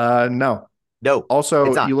 No. No, it's Also,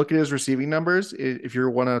 not. you look at his receiving numbers. If you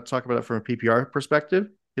want to talk about it from a PPR perspective,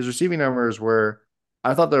 his receiving numbers were,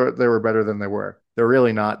 I thought they were better than they were. They're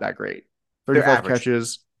really not that great. They're 35 average.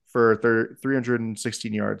 catches for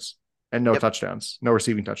 316 yards and no Yep, touchdowns, no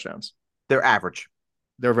receiving touchdowns. they're average.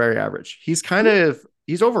 They're very average. He's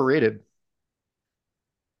overrated.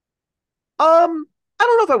 I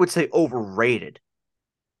don't know if I would say overrated.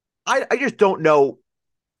 I just don't know.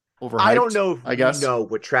 I don't Overhyped, know if I we guess. know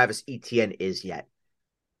what Travis Etienne is yet.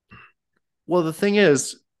 Well, the thing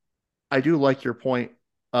is, I do like your point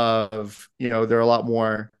of, there are a lot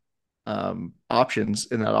more options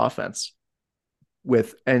in that offense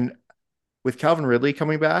and with Calvin Ridley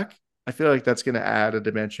coming back. I feel like that's going to add a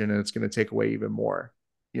dimension and it's going to take away even more,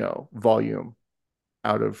 volume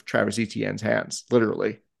out of Travis Etienne's hands,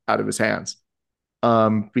 literally out of his hands.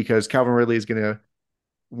 Because Calvin Ridley is going to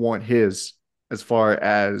want his as far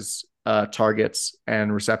as targets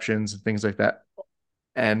and receptions and things like that.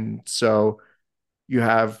 And so you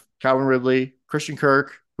have Calvin Ridley, Christian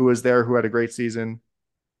Kirk, who was there, who had a great season,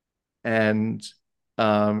 and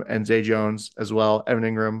Zay Jones as well, Evan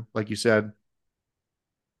Ingram, like you said.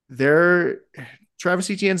 They're Travis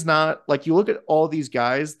Etienne's not like you look at all these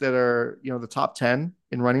guys that are, the top 10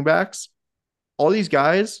 in running backs, all these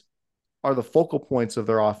guys are the focal points of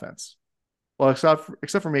their offense. Well,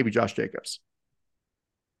 except for maybe Josh Jacobs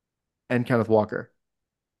and Kenneth Walker.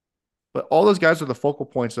 But all those guys are the focal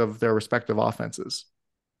points of their respective offenses.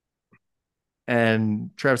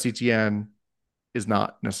 And Travis Etienne is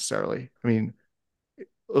not necessarily. I mean,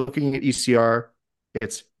 looking at ECR,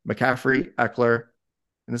 it's McCaffrey, Eckler,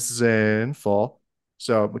 and this is in fall.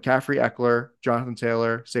 So McCaffrey, Eckler, Jonathan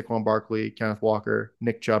Taylor, Saquon Barkley, Kenneth Walker,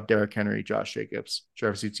 Nick Chubb, Derrick Henry, Josh Jacobs,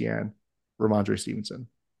 Travis Etienne, Ramondre Stevenson.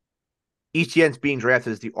 Etienne's being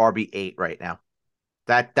drafted as the RB8 right now.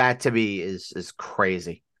 That to me is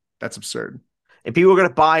crazy. That's absurd. And people are going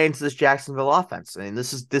to buy into this Jacksonville offense. I mean,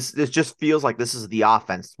 this just feels like this is the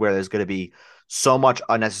offense where there's going to be so much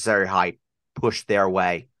unnecessary hype pushed their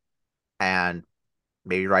way, and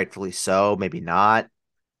maybe rightfully so, maybe not.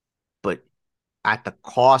 But at the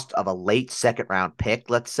cost of a late second round pick,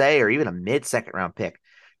 let's say, or even a mid second round pick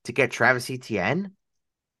to get Travis Etienne,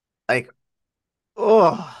 like,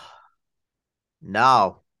 oh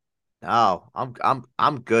no, no,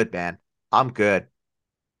 I'm good, man. I'm good.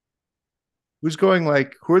 Who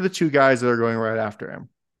are the two guys that are going right after him?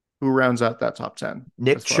 Who rounds out that top 10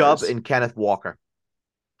 Nick as far Chubb as and Kenneth Walker.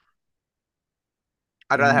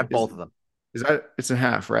 I'd rather and have both of them. is that it's in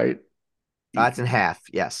half, right? That's in half.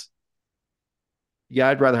 Yes. Yeah,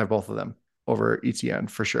 I'd rather have both of them over ETN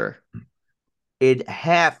for sure. In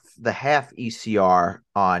half, the half ECR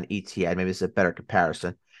on ETN, maybe it's a better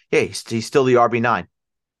comparison. Yeah, he's still the RB9.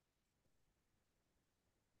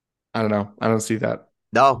 I don't know. I don't see that.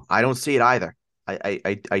 No, I don't see it either. I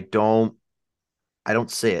don't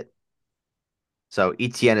see it. So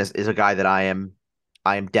ETN is a guy that I am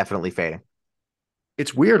definitely fading.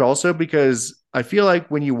 It's weird also because I feel like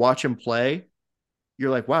when you watch him play, you're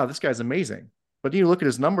like, wow, this guy's amazing. But then you look at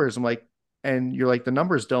his numbers, and you're like, the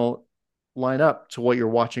numbers don't line up to what you're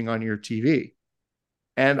watching on your TV.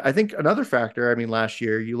 And I think another factor, I mean, last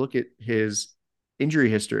year, you look at his injury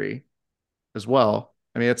history as well.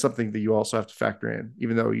 I mean, that's something that you also have to factor in,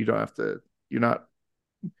 even though you're not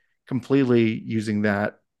completely using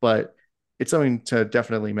that, but it's something to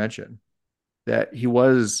definitely mention that he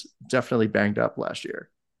was definitely banged up last year.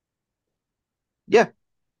 Yeah,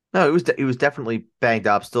 no, it was definitely banged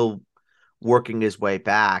up, still working his way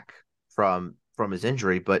back from his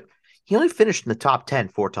injury, but he only finished in the top 10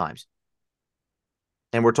 four times.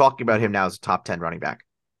 And we're talking about him now as a top 10 running back.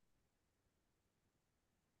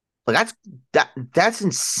 Like that's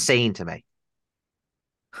insane to me.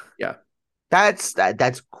 Yeah. That's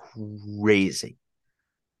crazy.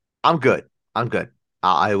 I'm good. I'm good.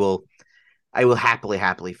 I will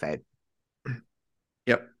happily fade.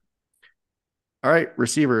 Yep. All right.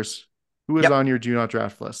 Receivers. Who is Yep. on your do not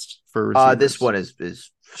draft list for This receivers? one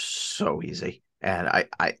is so easy. And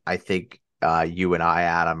I think you and I,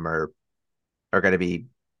 Adam, are gonna be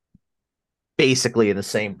basically in the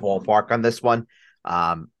same ballpark on this one.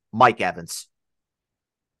 Mike Evans.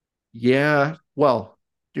 Yeah. Well,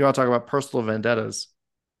 you want to talk about personal vendettas?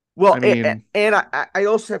 Well, I mean, and I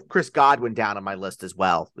also have Chris Godwin down on my list as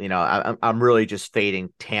well. You know, I'm really just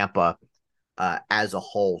fading Tampa as a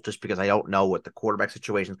whole, just because I don't know what the quarterback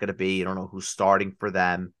situation is going to be. I don't know who's starting for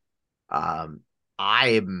them. I'm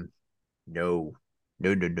no,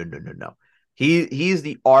 no, no, no, no, no, no. He's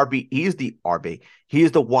the RB. He's the RB. He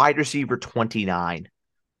is the wide receiver 29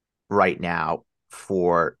 right now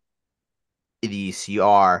for the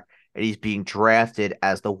ECR, and he's being drafted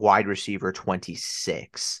as the wide receiver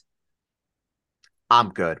 26. I'm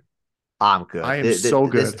good. I'm I good. am so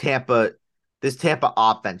good. This Tampa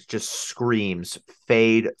offense just screams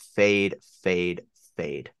fade, fade, fade,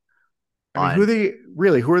 fade. I mean, who are On they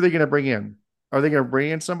really? Who are they going to bring in? Are they going to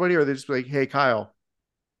bring in somebody, or are they just like, hey, Kyle,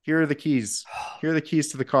 here are the keys. Here are the keys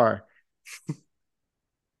to the car.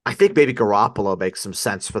 I think maybe Garoppolo makes some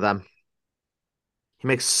sense for them. He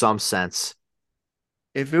makes some sense.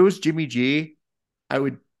 If it was Jimmy G, I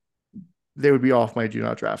would they would be off my do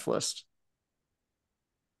not draft list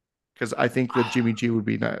because I think that Jimmy G would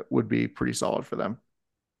be pretty solid for them.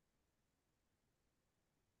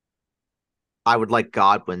 I would like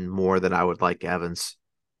Godwin more than I would like Evans,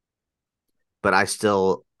 but I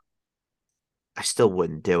still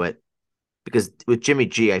wouldn't do it because with Jimmy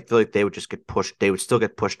G, I feel like they would just get pushed. They would still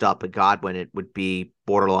get pushed up. But Godwin, it would be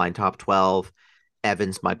borderline top 12.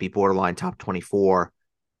 Evans might be borderline top 24.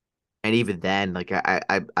 And even then, like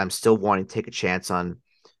I'm still wanting to take a chance on.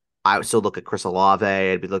 I would still look at Chris Olave.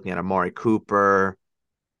 I'd be looking at Amari Cooper.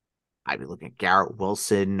 I'd be looking at Garrett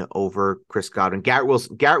Wilson over Chris Godwin. Garrett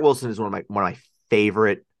Wilson is one of my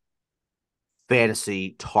favorite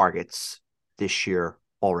fantasy targets this year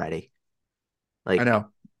already. I Like know.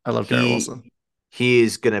 I love Garrett Wilson. he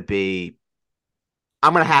is gonna be.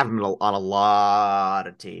 I'm gonna have him on a lot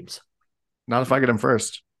of teams. Not if I get him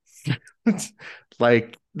first.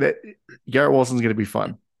 Like that, Garrett Wilson's going to be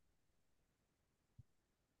fun.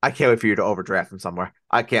 I can't wait for you to overdraft him somewhere.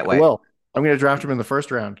 I can't wait. Well, I'm going to draft him in the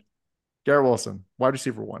first round. Garrett Wilson, wide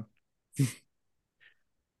receiver 1.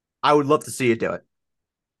 I would love to see you do it.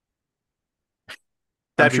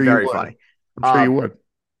 That'd be very funny. I'm sure you would.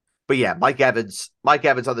 But yeah, Mike Evans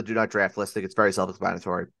on the do not draft list. I think it's very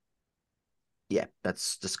self-explanatory. Yeah,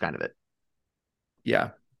 that's just kind of it.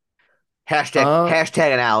 Yeah.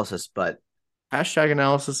 Hashtag analysis, but hashtag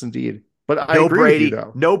analysis indeed. But I no agree Brady, with you,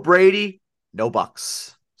 though. no Brady, no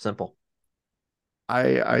Bucks. Simple. I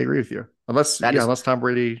agree with you. Unless Tom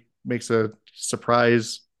Brady makes a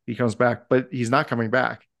surprise, he comes back, but he's not coming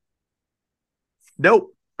back.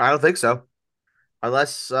 Nope, I don't think so.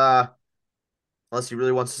 Unless he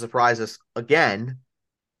really wants to surprise us again.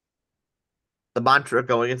 The mantra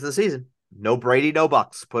going into the season: no Brady, no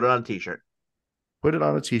Bucks. Put it on a t-shirt. Put it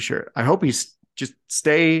on a t-shirt. I hope he's just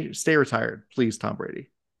stay retired, please, Tom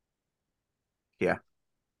Brady. Yeah.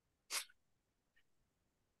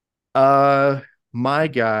 My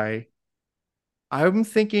guy, I'm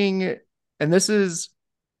thinking, and this is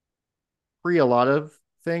pre a lot of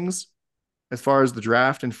things as far as the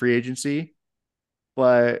draft and free agency,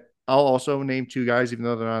 but I'll also name 2 guys, even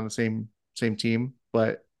though they're not on the same team.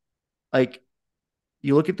 But like,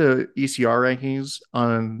 you look at the ECR rankings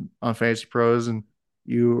on Fantasy Pros, and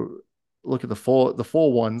you look at the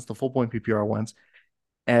full ones, the full point PPR ones,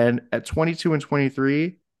 and at 22 and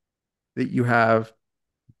 23, that you have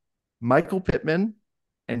Michael Pittman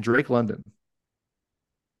and Drake London.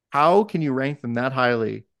 How can you rank them that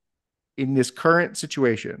highly in this current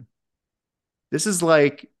situation? This is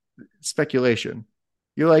like speculation.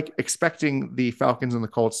 You're like expecting the Falcons and the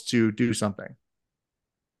Colts to do something.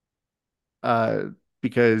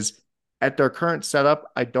 Because at their current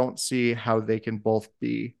setup, I don't see how they can both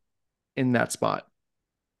be in that spot.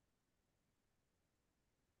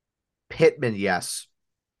 Pittman, yes.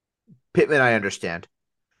 Pittman, I understand.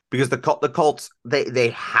 Because the Colts, they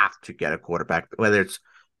have to get a quarterback, whether it's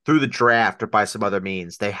through the draft or by some other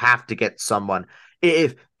means. They have to get someone.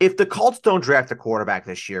 If the Colts don't draft a quarterback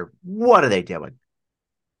this year, what are they doing?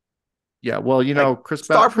 Yeah, well, like, Chris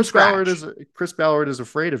Ballard is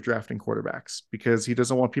afraid of drafting quarterbacks because he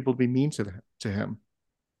doesn't want people to be mean to him.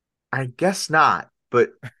 I guess not,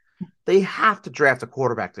 but they have to draft a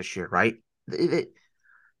quarterback this year, right?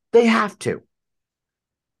 They have to.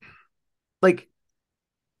 Like,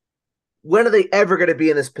 when are they ever going to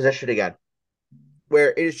be in this position again?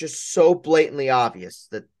 Where it is just so blatantly obvious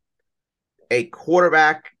that a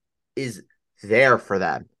quarterback is there for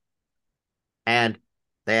them. And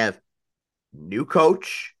they have new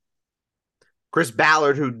coach, Chris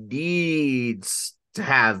Ballard, who needs to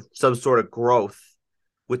have some sort of growth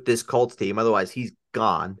with this Colts team. Otherwise, he's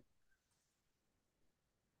gone.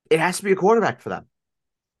 It has to be a quarterback for them.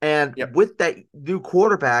 And with that new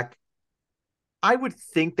quarterback, I would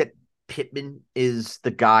think that Pittman is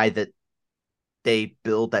the guy that they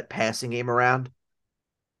build that passing game around.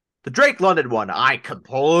 The Drake London one, I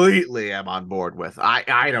completely am on board with.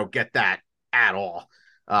 I don't get that at all.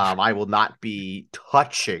 I will not be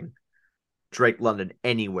touching Drake London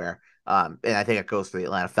anywhere. And I think it goes for the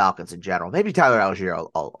Atlanta Falcons in general. Maybe Tyler Algier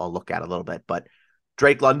I'll look at a little bit, but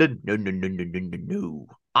Drake London, no.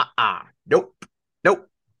 Nope.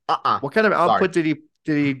 What kind of output did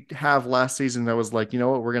he have last season that was like, you know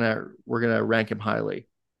what, we're gonna rank him highly.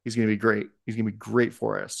 He's gonna be great. He's gonna be great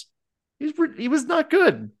for us. He was not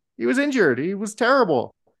good. He was injured. He was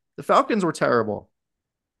terrible. The Falcons were terrible.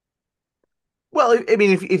 Well, I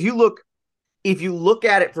mean, if you look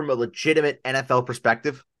at it from a legitimate NFL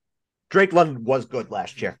perspective, Drake London was good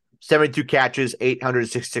last year. 72 catches,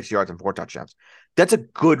 866 yards, and 4 touchdowns. That's a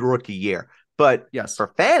good rookie year. But Yes. for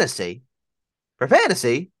fantasy,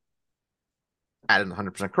 Adam's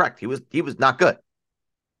 100% correct. He was not good.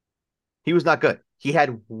 He was not good. He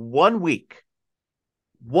had 1 week.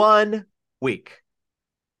 1 week.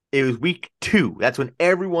 It was week 2. That's when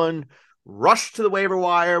everyone rushed to the waiver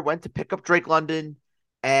wire, went to pick up Drake London,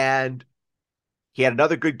 and he had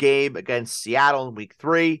another good game against Seattle in week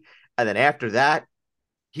 3. And then after that,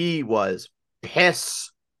 he was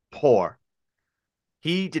piss poor.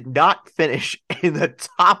 He did not finish in the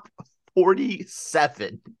top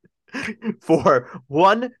 47 for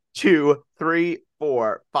 1, 2, 3,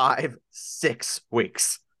 4, 5, 6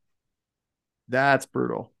 weeks. That's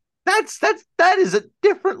brutal. That is a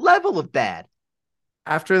different level of bad.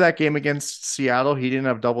 After that game against Seattle, he didn't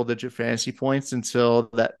have double-digit fantasy points until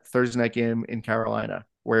that Thursday night game in Carolina,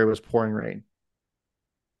 where it was pouring rain.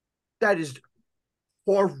 That is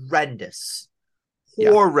horrendous.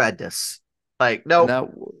 Yeah. Horrendous. Like, no.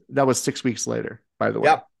 That was 6 weeks later, by the way.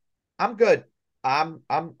 Yep. I'm good. I'm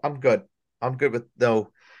good. I'm good with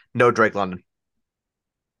no Drake London.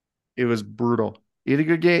 It was brutal. He had a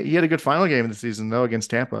good game. He had a good final game of the season though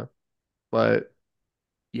against Tampa, but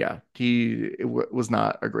yeah, was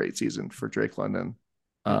not a great season for Drake London.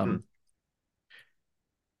 Mm-mm.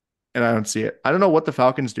 And I don't see it. I don't know what the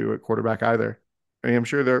Falcons do at quarterback either. I mean, I'm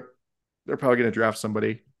sure they're probably going to draft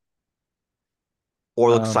somebody Or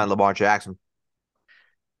look to sign Lamar Jackson.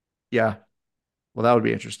 Yeah, well, that would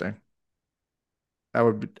be interesting. That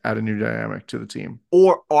would add a new dynamic to the team.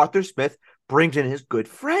 Or Arthur Smith brings in his good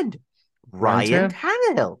friend, Ryan Tan?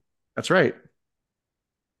 Tannehill. That's right.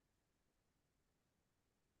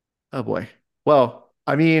 Oh boy. Well,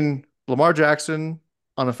 I mean, Lamar Jackson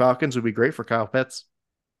on the Falcons would be great for Kyle Pitts.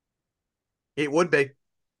 It would be.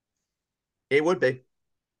 It would be.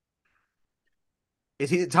 Is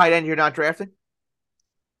he the tight end you're not drafting?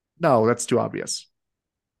 No, that's too obvious.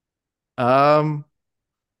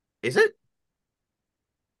 Is it?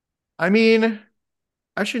 I mean,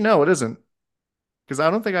 actually, no, it isn't. Because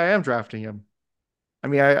I don't think I am drafting him. I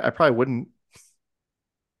mean, I probably wouldn't.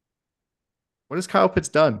 What has Kyle Pitts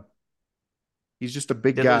done? He's just a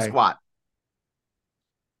big Diddly guy. squat.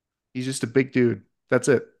 He's just a big dude. That's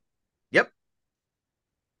it. Yep.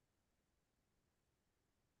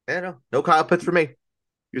 Yeah, no Kyle Pitts for me.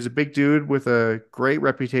 He was a big dude with a great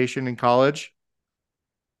reputation in college,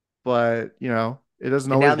 but it doesn't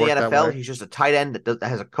And now always in the work that NFL, way. he's just a tight end that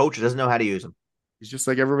has a coach that doesn't know how to use him. He's just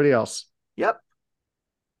like everybody else. Yep.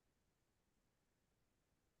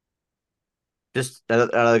 Just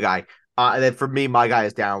another guy. And then for me, my guy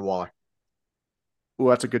is Darren Waller. Oh,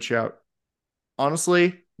 that's a good shout.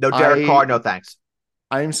 Honestly, No Derek Carr, no thanks.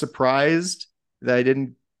 I'm surprised that I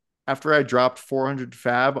didn't. After I dropped 400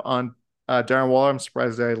 fab on Darren Waller, I'm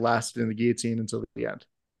surprised that I lasted in the guillotine until the end.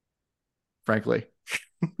 Frankly.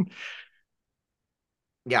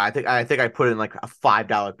 Yeah, I think I put in like a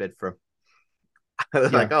 $5 bid for him. I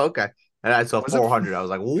was like, oh, okay. And I saw 400. I was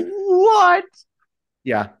like, what?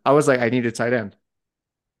 Yeah, I was like, I need a tight end.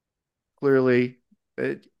 Clearly,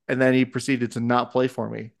 and then he proceeded to not play for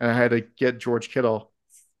me, and I had to get George Kittle,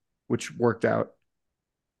 which worked out.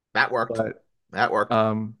 That worked. But that worked.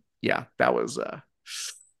 Yeah, that was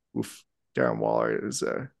oof. Darren Waller is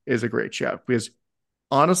a great shout because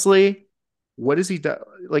honestly, what has he done?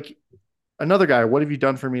 Like another guy, what have you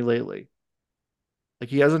done for me lately?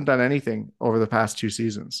 Like he hasn't done anything over the past 2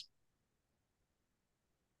 seasons.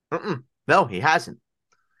 No, he hasn't.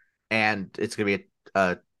 And it's going to be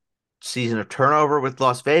a season of turnover with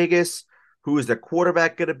Las Vegas. Who is their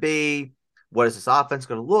quarterback going to be? What is this offense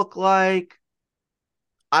going to look like?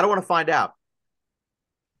 I don't want to find out.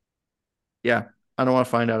 Yeah, I don't want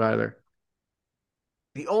to find out either.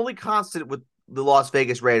 The only constant with the Las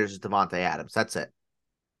Vegas Raiders is Davante Adams. That's it.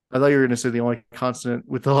 I thought you were going to say the only constant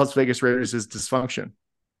with the Las Vegas Raiders is dysfunction.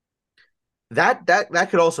 That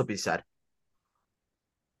could also be said.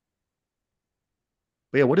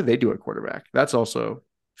 But yeah, what did they do at quarterback? That's also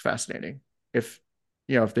fascinating. If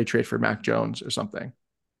they trade for Mac Jones or something.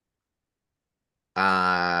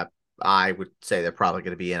 I would say they're probably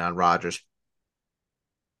going to be in on Rodgers.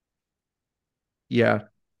 Yeah,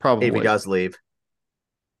 probably. If he does leave.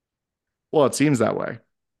 Well, it seems that way.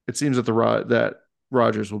 It seems that that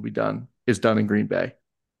Rodgers is done in Green Bay.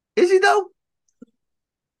 Is he though?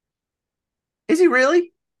 Is he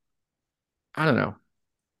really? I don't know.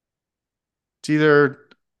 It's either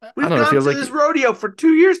We've I don't know. It gone feels to like this rodeo for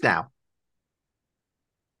 2 years now.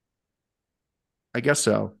 I guess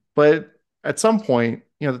so. But at some point,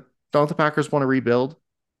 don't the Packers want to rebuild?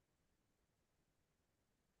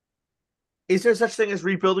 Is there such thing as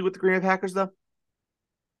rebuilding with the Green Bay Packers though?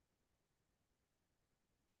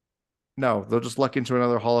 No, they'll just luck into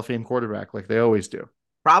another Hall of Fame quarterback like they always do.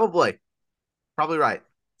 Probably. Probably right.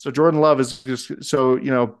 So Jordan Love is just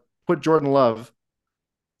so put Jordan Love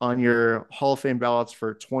on your Hall of Fame ballots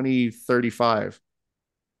for 2035.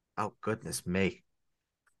 Oh, goodness me.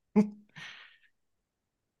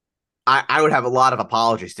 I would have a lot of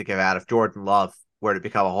apologies to give out if Jordan Love were to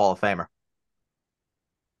become a Hall of Famer.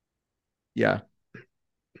 Yeah,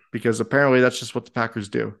 because apparently that's just what the Packers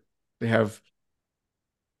do. They have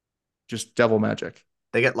just devil magic.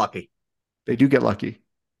 They get lucky. They do get lucky.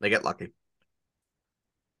 They get lucky.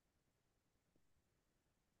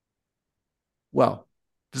 Well,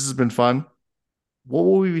 this has been fun. What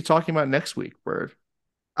will we be talking about next week, Bird?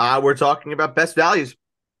 We're talking about best values.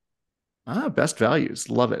 Best values.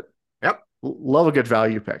 Love it. Yep. Love a good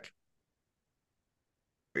value pick.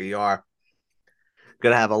 We are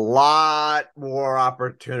going to have a lot more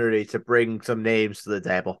opportunity to bring some names to the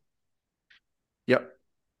table. Yep.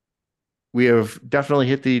 We have definitely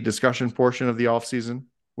hit the discussion portion of the offseason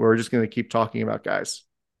where we're just going to keep talking about guys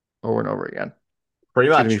over and over again. Pretty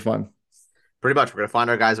It's much. going to be fun. Pretty much. We're going to find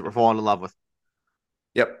our guys that we're falling in love with.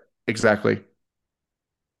 Yep, exactly.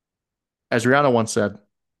 As Rihanna once said,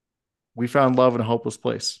 we found love in a hopeless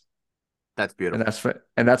place. That's beautiful.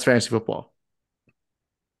 And that's fantasy football.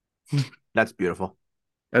 That's beautiful.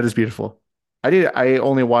 That is beautiful. I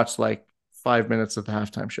only watched like 5 minutes of the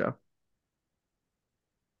halftime show.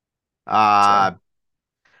 I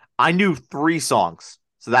knew 3 songs,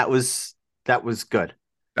 so that was good.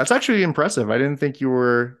 That's actually impressive. I didn't think you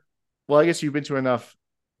were. Well, I guess you've been to enough,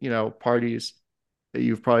 parties that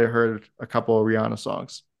you've probably heard a couple of Rihanna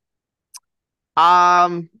songs.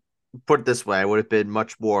 Put it this way, I would have been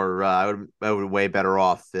much more. I would have way better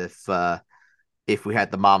off if we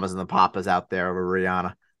had the mamas and the papas out there over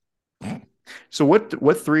Rihanna. So what 3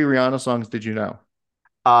 Rihanna songs did you know?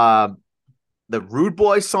 The Rude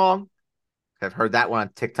Boy song. I've heard that one on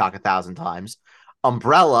TikTok 1,000 times.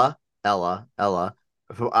 Umbrella, Ella,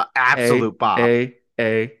 absolute bop.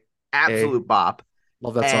 Absolute bop.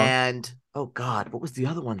 Love that song. And oh God, what was the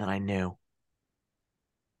other one that I knew?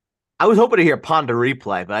 I was hoping to hear Ponder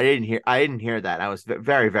Replay, but I didn't hear that. I was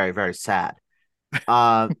very, very, very sad.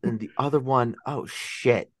 And the other one, oh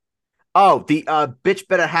shit. Oh, the Bitch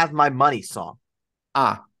Better Have My Money song.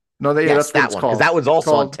 No, yes, that's what it's one, called. Because that one's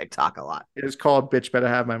also on TikTok a lot. It is called Bitch Better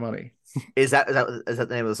Have My Money. Is that the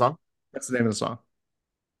name of the song? That's the name of the song.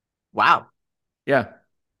 Wow. Yeah.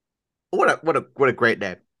 What a great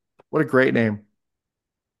name. What a great name.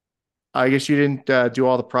 I guess you didn't do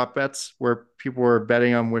all the prop bets where people were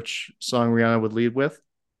betting on which song Rihanna would lead with?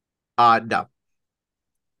 No.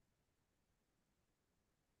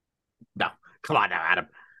 No. Come on now, Adam.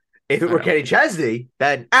 If it were Kenny Chesney,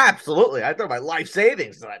 then absolutely. I'd throw my life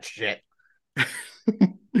savings to that shit.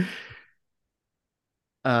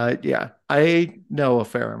 Yeah, I know a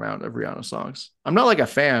fair amount of Rihanna songs. I'm not like a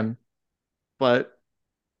fan, but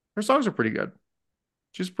her songs are pretty good.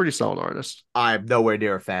 She's a pretty solid artist. I'm nowhere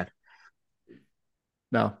near a fan.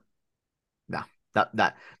 No,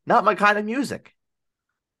 not my kind of music.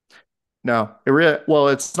 No,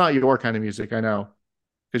 it's not your kind of music. I know,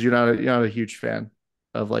 because you're not a huge fan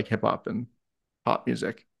of like hip hop and pop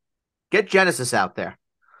music. Get Genesis out there.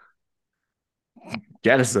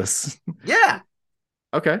 Genesis. Yeah.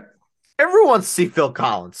 Okay. Everyone wants to see Phil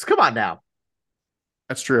Collins. Come on now.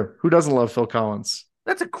 That's true. Who doesn't love Phil Collins?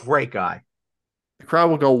 That's a great guy. The crowd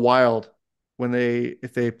will go wild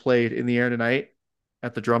if they played In the Air Tonight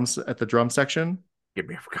at the drum section. Give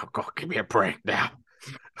me a break now.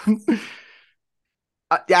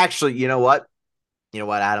 Actually, you know what?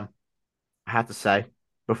 Adam? I have to say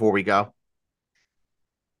before we go,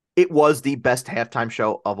 it was the best halftime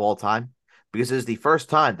show of all time because it is the first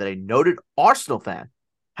time that a noted Arsenal fan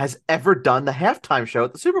has ever done the halftime show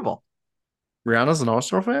at the Super Bowl. Rihanna's an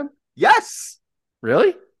Arsenal fan? Yes.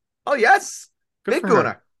 Really? Oh, yes. Good Big for Gooner.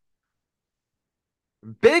 her.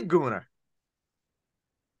 Big Gooner.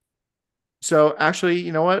 So actually,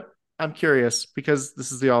 you know what? I'm curious because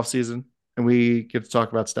this is the off season and we get to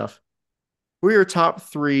talk about stuff. Who are your top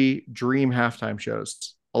 3 dream halftime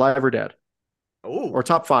shows, alive or dead? Oh. Or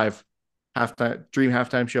top 5 dream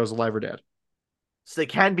halftime shows, alive or dead? So they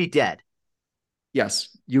can be dead.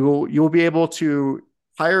 Yes, you will be able to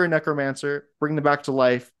hire a necromancer, bring them back to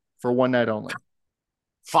life for one night only.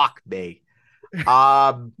 Fuck me.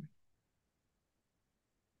 Well,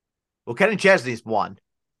 Kenny Chesney's one.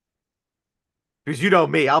 Because you know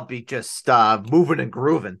me, I'll be just moving and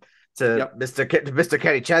grooving to Mr.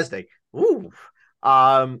 Kenny Chesney. Ooh.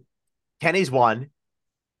 Kenny's one.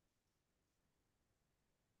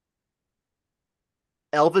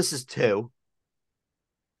 Elvis is 2.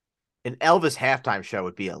 An Elvis halftime show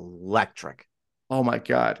would be electric. Oh my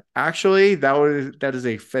God. Actually, that is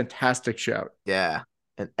a fantastic shout. Yeah.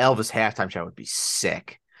 An Elvis halftime show would be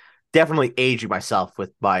sick. Definitely aging myself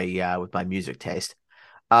with my music taste.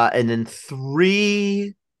 And then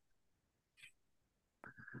three,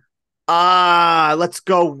 let's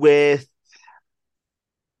go with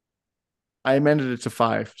I amended it to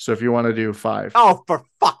five. So if you want to do five, oh, for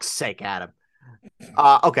fuck's sake, Adam.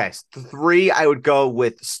 Okay, three, I would go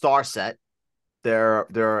with Starset.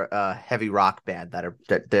 They're a heavy rock band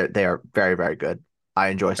they are very, very good. I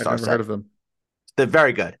enjoy I've never heard Starset. of them. They're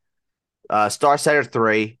very good. Starset are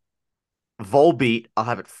three. Volbeat, I'll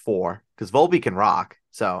have it four because Volbeat can rock,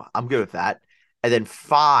 so I'm good with that. And then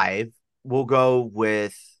five, we'll go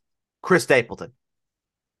with Chris Stapleton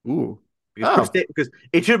Ooh. because Oh, because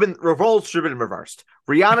it should have been roles should have been reversed.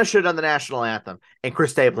 Rihanna should have done the national anthem, and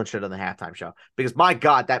Chris Stapleton should have done the halftime show because my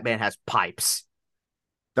God, that man has pipes.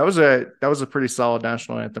 that was a pretty solid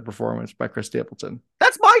national anthem performance by Chris Stapleton.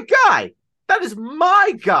 That's my guy. That is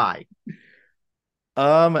my guy.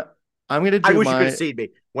 Um, I'm gonna I do wish you could have my seen me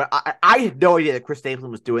when I had no idea that Chris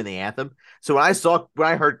Stapleton was doing the anthem. So when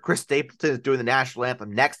I heard Chris Stapleton is doing the national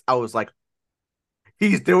anthem next, I was like,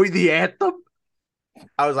 he's doing the anthem.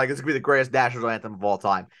 I was like, this could be the greatest national anthem of all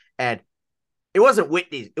time. And it wasn't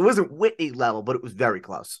Whitney level, but it was very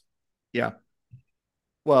close. yeah.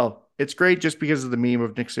 Well, it's great just because of the meme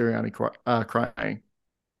of Nick Sirianni crying.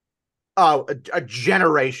 Oh, a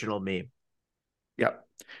generational meme. Yeah.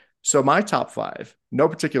 So my top five, no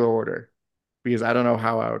particular order, because I don't know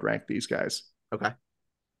how I would rank these guys. Okay.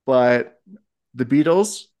 But the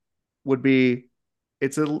Beatles would be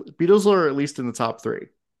Beatles are at least in the top three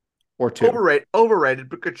or two. Overrated,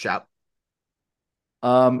 but good shout.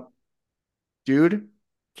 Um, dude,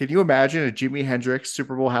 can you imagine a Jimi Hendrix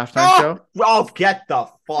Super Bowl halftime Oh, show? oh, get the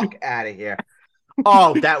fuck out of here.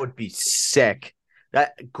 Oh, that would be sick.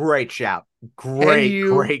 That great shout. Can Great, you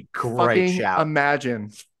great, great fucking shout.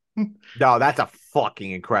 imagine No, that's a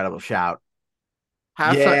fucking incredible shout.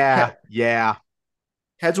 halftime Yeah, yeah,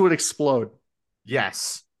 heads would explode?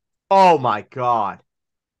 yes. Oh my God.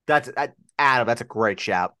 Adam, that's a great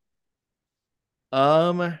shout.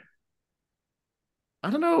 Um, I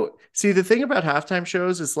don't know. See, the thing about halftime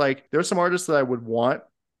shows is like there's some artists that I would want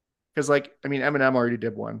because, like, I mean, Eminem already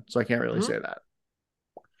did one, so I can't really Mhm. say that.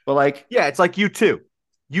 But like, Yeah, it's like you too.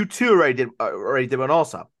 You too already did one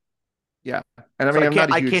also. yeah, and I So mean, I'm not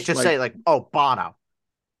a I can't huge just say like, like, oh, Bono.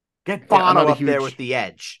 Get yeah, I'm Bono not a up there with huge the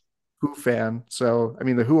edge. Who fan, so I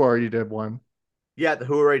mean, the Who already did one. Yeah, the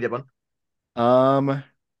Who already did one. Um,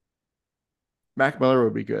 Mac Miller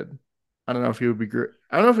would be good. I don't know if he would be great.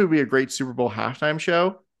 I don't know if it would be a great Super Bowl halftime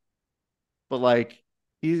show, but like,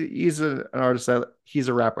 an artist that he's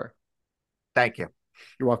a rapper. Thank you.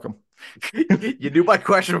 You're welcome. You knew my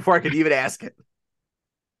question before I could even ask it.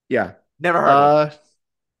 Yeah. Never heard of him. Uh,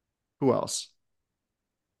 who else?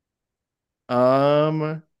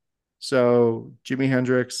 Um, so Jimi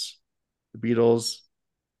Hendrix, the Beatles,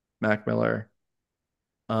 Mac Miller,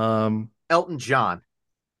 um, Elton John.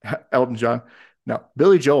 Elton John. No,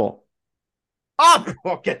 Billy Joel.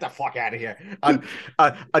 Oh, get the fuck out of here.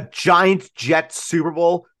 A Giants Jets Super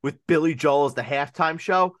Bowl with Billy Joel as the halftime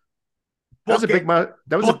show. Book it.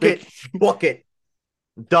 That was a Book big it. Book it.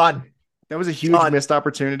 Done. that was a huge Done. missed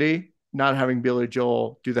opportunity not having Billy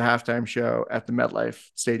Joel do the halftime show at the MetLife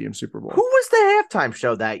Stadium Super Who Bowl. was the halftime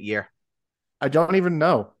show that year? I don't even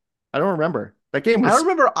know. I don't remember. That game I don't was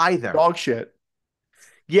remember either. dog shit.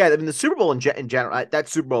 Yeah, I mean the Super Bowl in general, that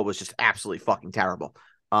Super Bowl was just absolutely fucking terrible.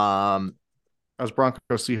 Um, I was Broncos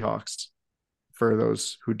Seahawks for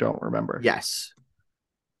those who don't remember. yes,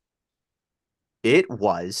 it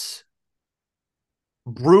was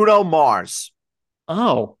Bruno Mars.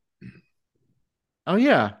 Oh, oh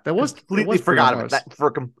yeah, it Completely was Bruno forgot of it.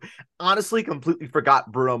 Mars. Honestly, completely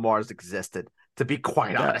forgot Bruno Mars existed. To be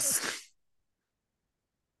quite Yeah, honest,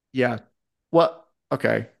 yeah. Well,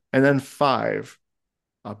 okay, and then five.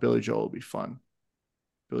 Billy Joel will be fun.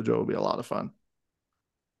 Billy Joel will be a lot of fun.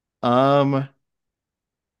 Um,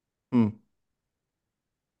 hmm,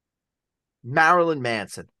 Marilyn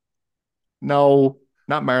Manson. no,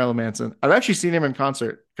 not Marilyn Manson. I've actually seen him in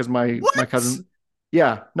concert because my What? cousin.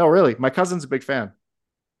 Yeah, no, really, my cousin's a big fan.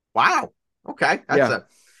 Wow. Okay, Yeah,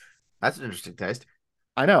 that's an interesting taste.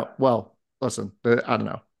 I know. Well, listen, I don't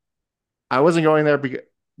know. I wasn't going there because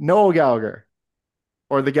Noel Gallagher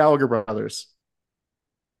or the Gallagher brothers,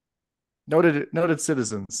 noted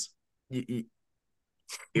citizens. You,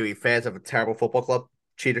 you fans of a terrible football club?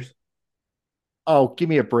 Cheaters. Oh, give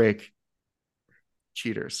me a break,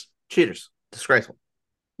 cheaters. Cheaters. Disgraceful.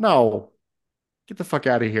 No, get the fuck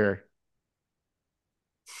out of here.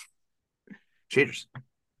 Cheaters.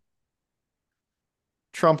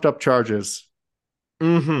 Trumped up charges.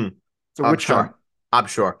 Mm-hmm. It's a witch hunt. I'm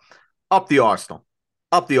sure. Up the Arsenal.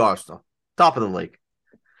 Up the Arsenal. Top of the league.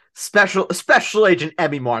 Special Agent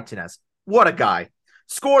Emmy Martinez. What a guy.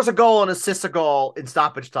 Scores a goal and assists a goal in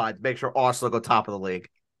stoppage time to make sure Arsenal go top of the league.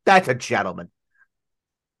 That's a gentleman.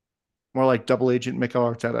 More like double agent Mikel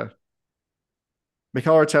Arteta.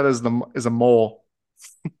 Mikel Arteta is a mole.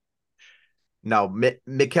 No,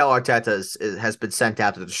 Mikel Arteta has been sent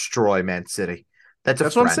out to destroy Man City. That's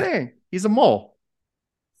what I'm saying. He's a mole.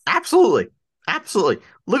 Absolutely.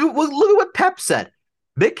 Look at what Pep said.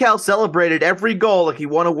 Mikel celebrated every goal like he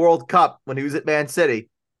won a World Cup when he was at Man City,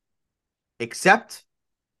 except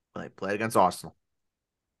when they played against Arsenal.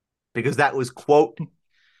 Because that was, quote,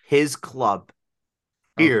 his club.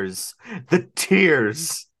 Tears. The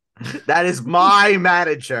tears. That is my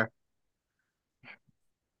manager.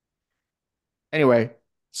 Anyway,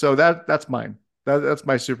 so that's mine. That's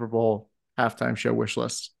my Super Bowl halftime show wish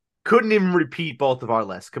list. Couldn't even repeat both of our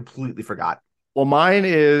lists. Completely forgot. Well, mine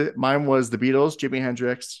was the Beatles, Jimi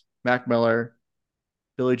Hendrix, Mac Miller,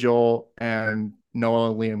 Billy Joel, and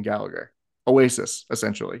Noel and Liam Gallagher. Oasis,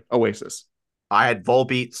 essentially. Oasis. I had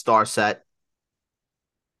Volbeat, Starset,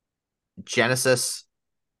 Genesis,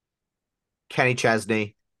 Kenny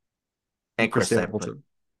Chesney, and Chris Stapleton.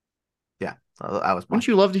 Yeah, that was mine. Wouldn't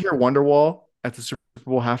you love to hear Wonderwall at the Super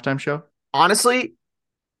Bowl halftime show? Honestly,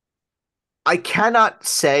 I cannot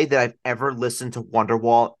say that I've ever listened to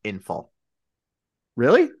Wonderwall in full.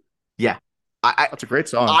 Really? Yeah. That's a great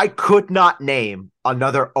song. I could not name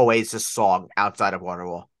another Oasis song outside of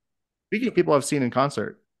Wonderwall. Speaking of people I've seen in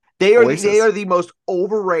concert, they are the most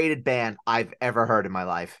overrated band I've ever heard in my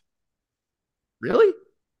life. Really?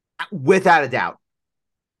 Without a doubt.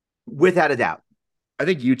 I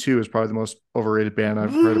think U2 is probably the most overrated band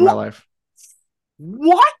I've heard in my life.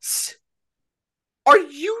 What? Are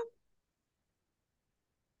you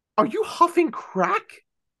huffing crack?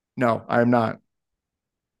 No, I am not.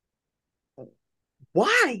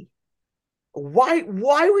 Why?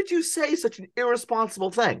 Why would you say such an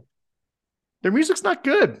irresponsible thing? Their music's not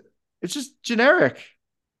good. It's just generic.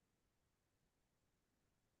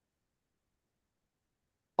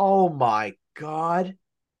 Oh my God.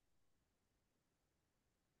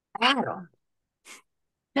 Adam,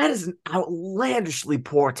 that is an outlandishly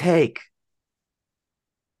poor take.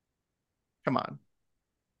 Come on.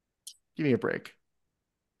 Give me a break.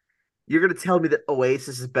 You're going to tell me that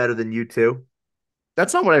Oasis is better than U2?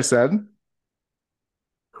 That's not what I said.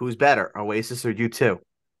 Who's better, Oasis or U2?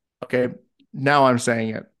 Okay, now I'm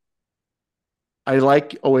saying it. I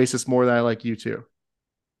like Oasis more than I like U2.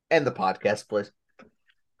 End the podcast, please.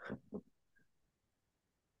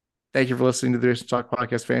 Thank you for listening to the Racing Talk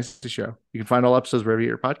Podcast Fantasy Show. You can find all episodes wherever you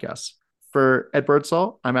get your podcasts. For Ed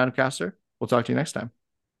Birdsall, I'm Adam Castor. We'll talk to you next time.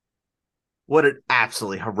 What an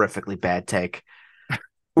absolutely horrifically bad take.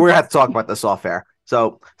 We're going to have to talk about this off air.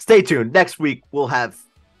 So stay tuned. Next week, we'll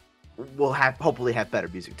hopefully have better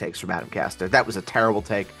music takes from Adam Castor. That was a terrible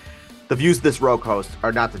take. The views of this rogue host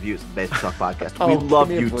are not the views of the Basement Talk Podcast. We love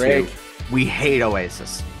U2. We hate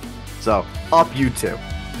Oasis. So up U2.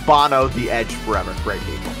 Bono, The Edge, forever. Great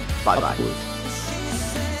people. Bye-bye.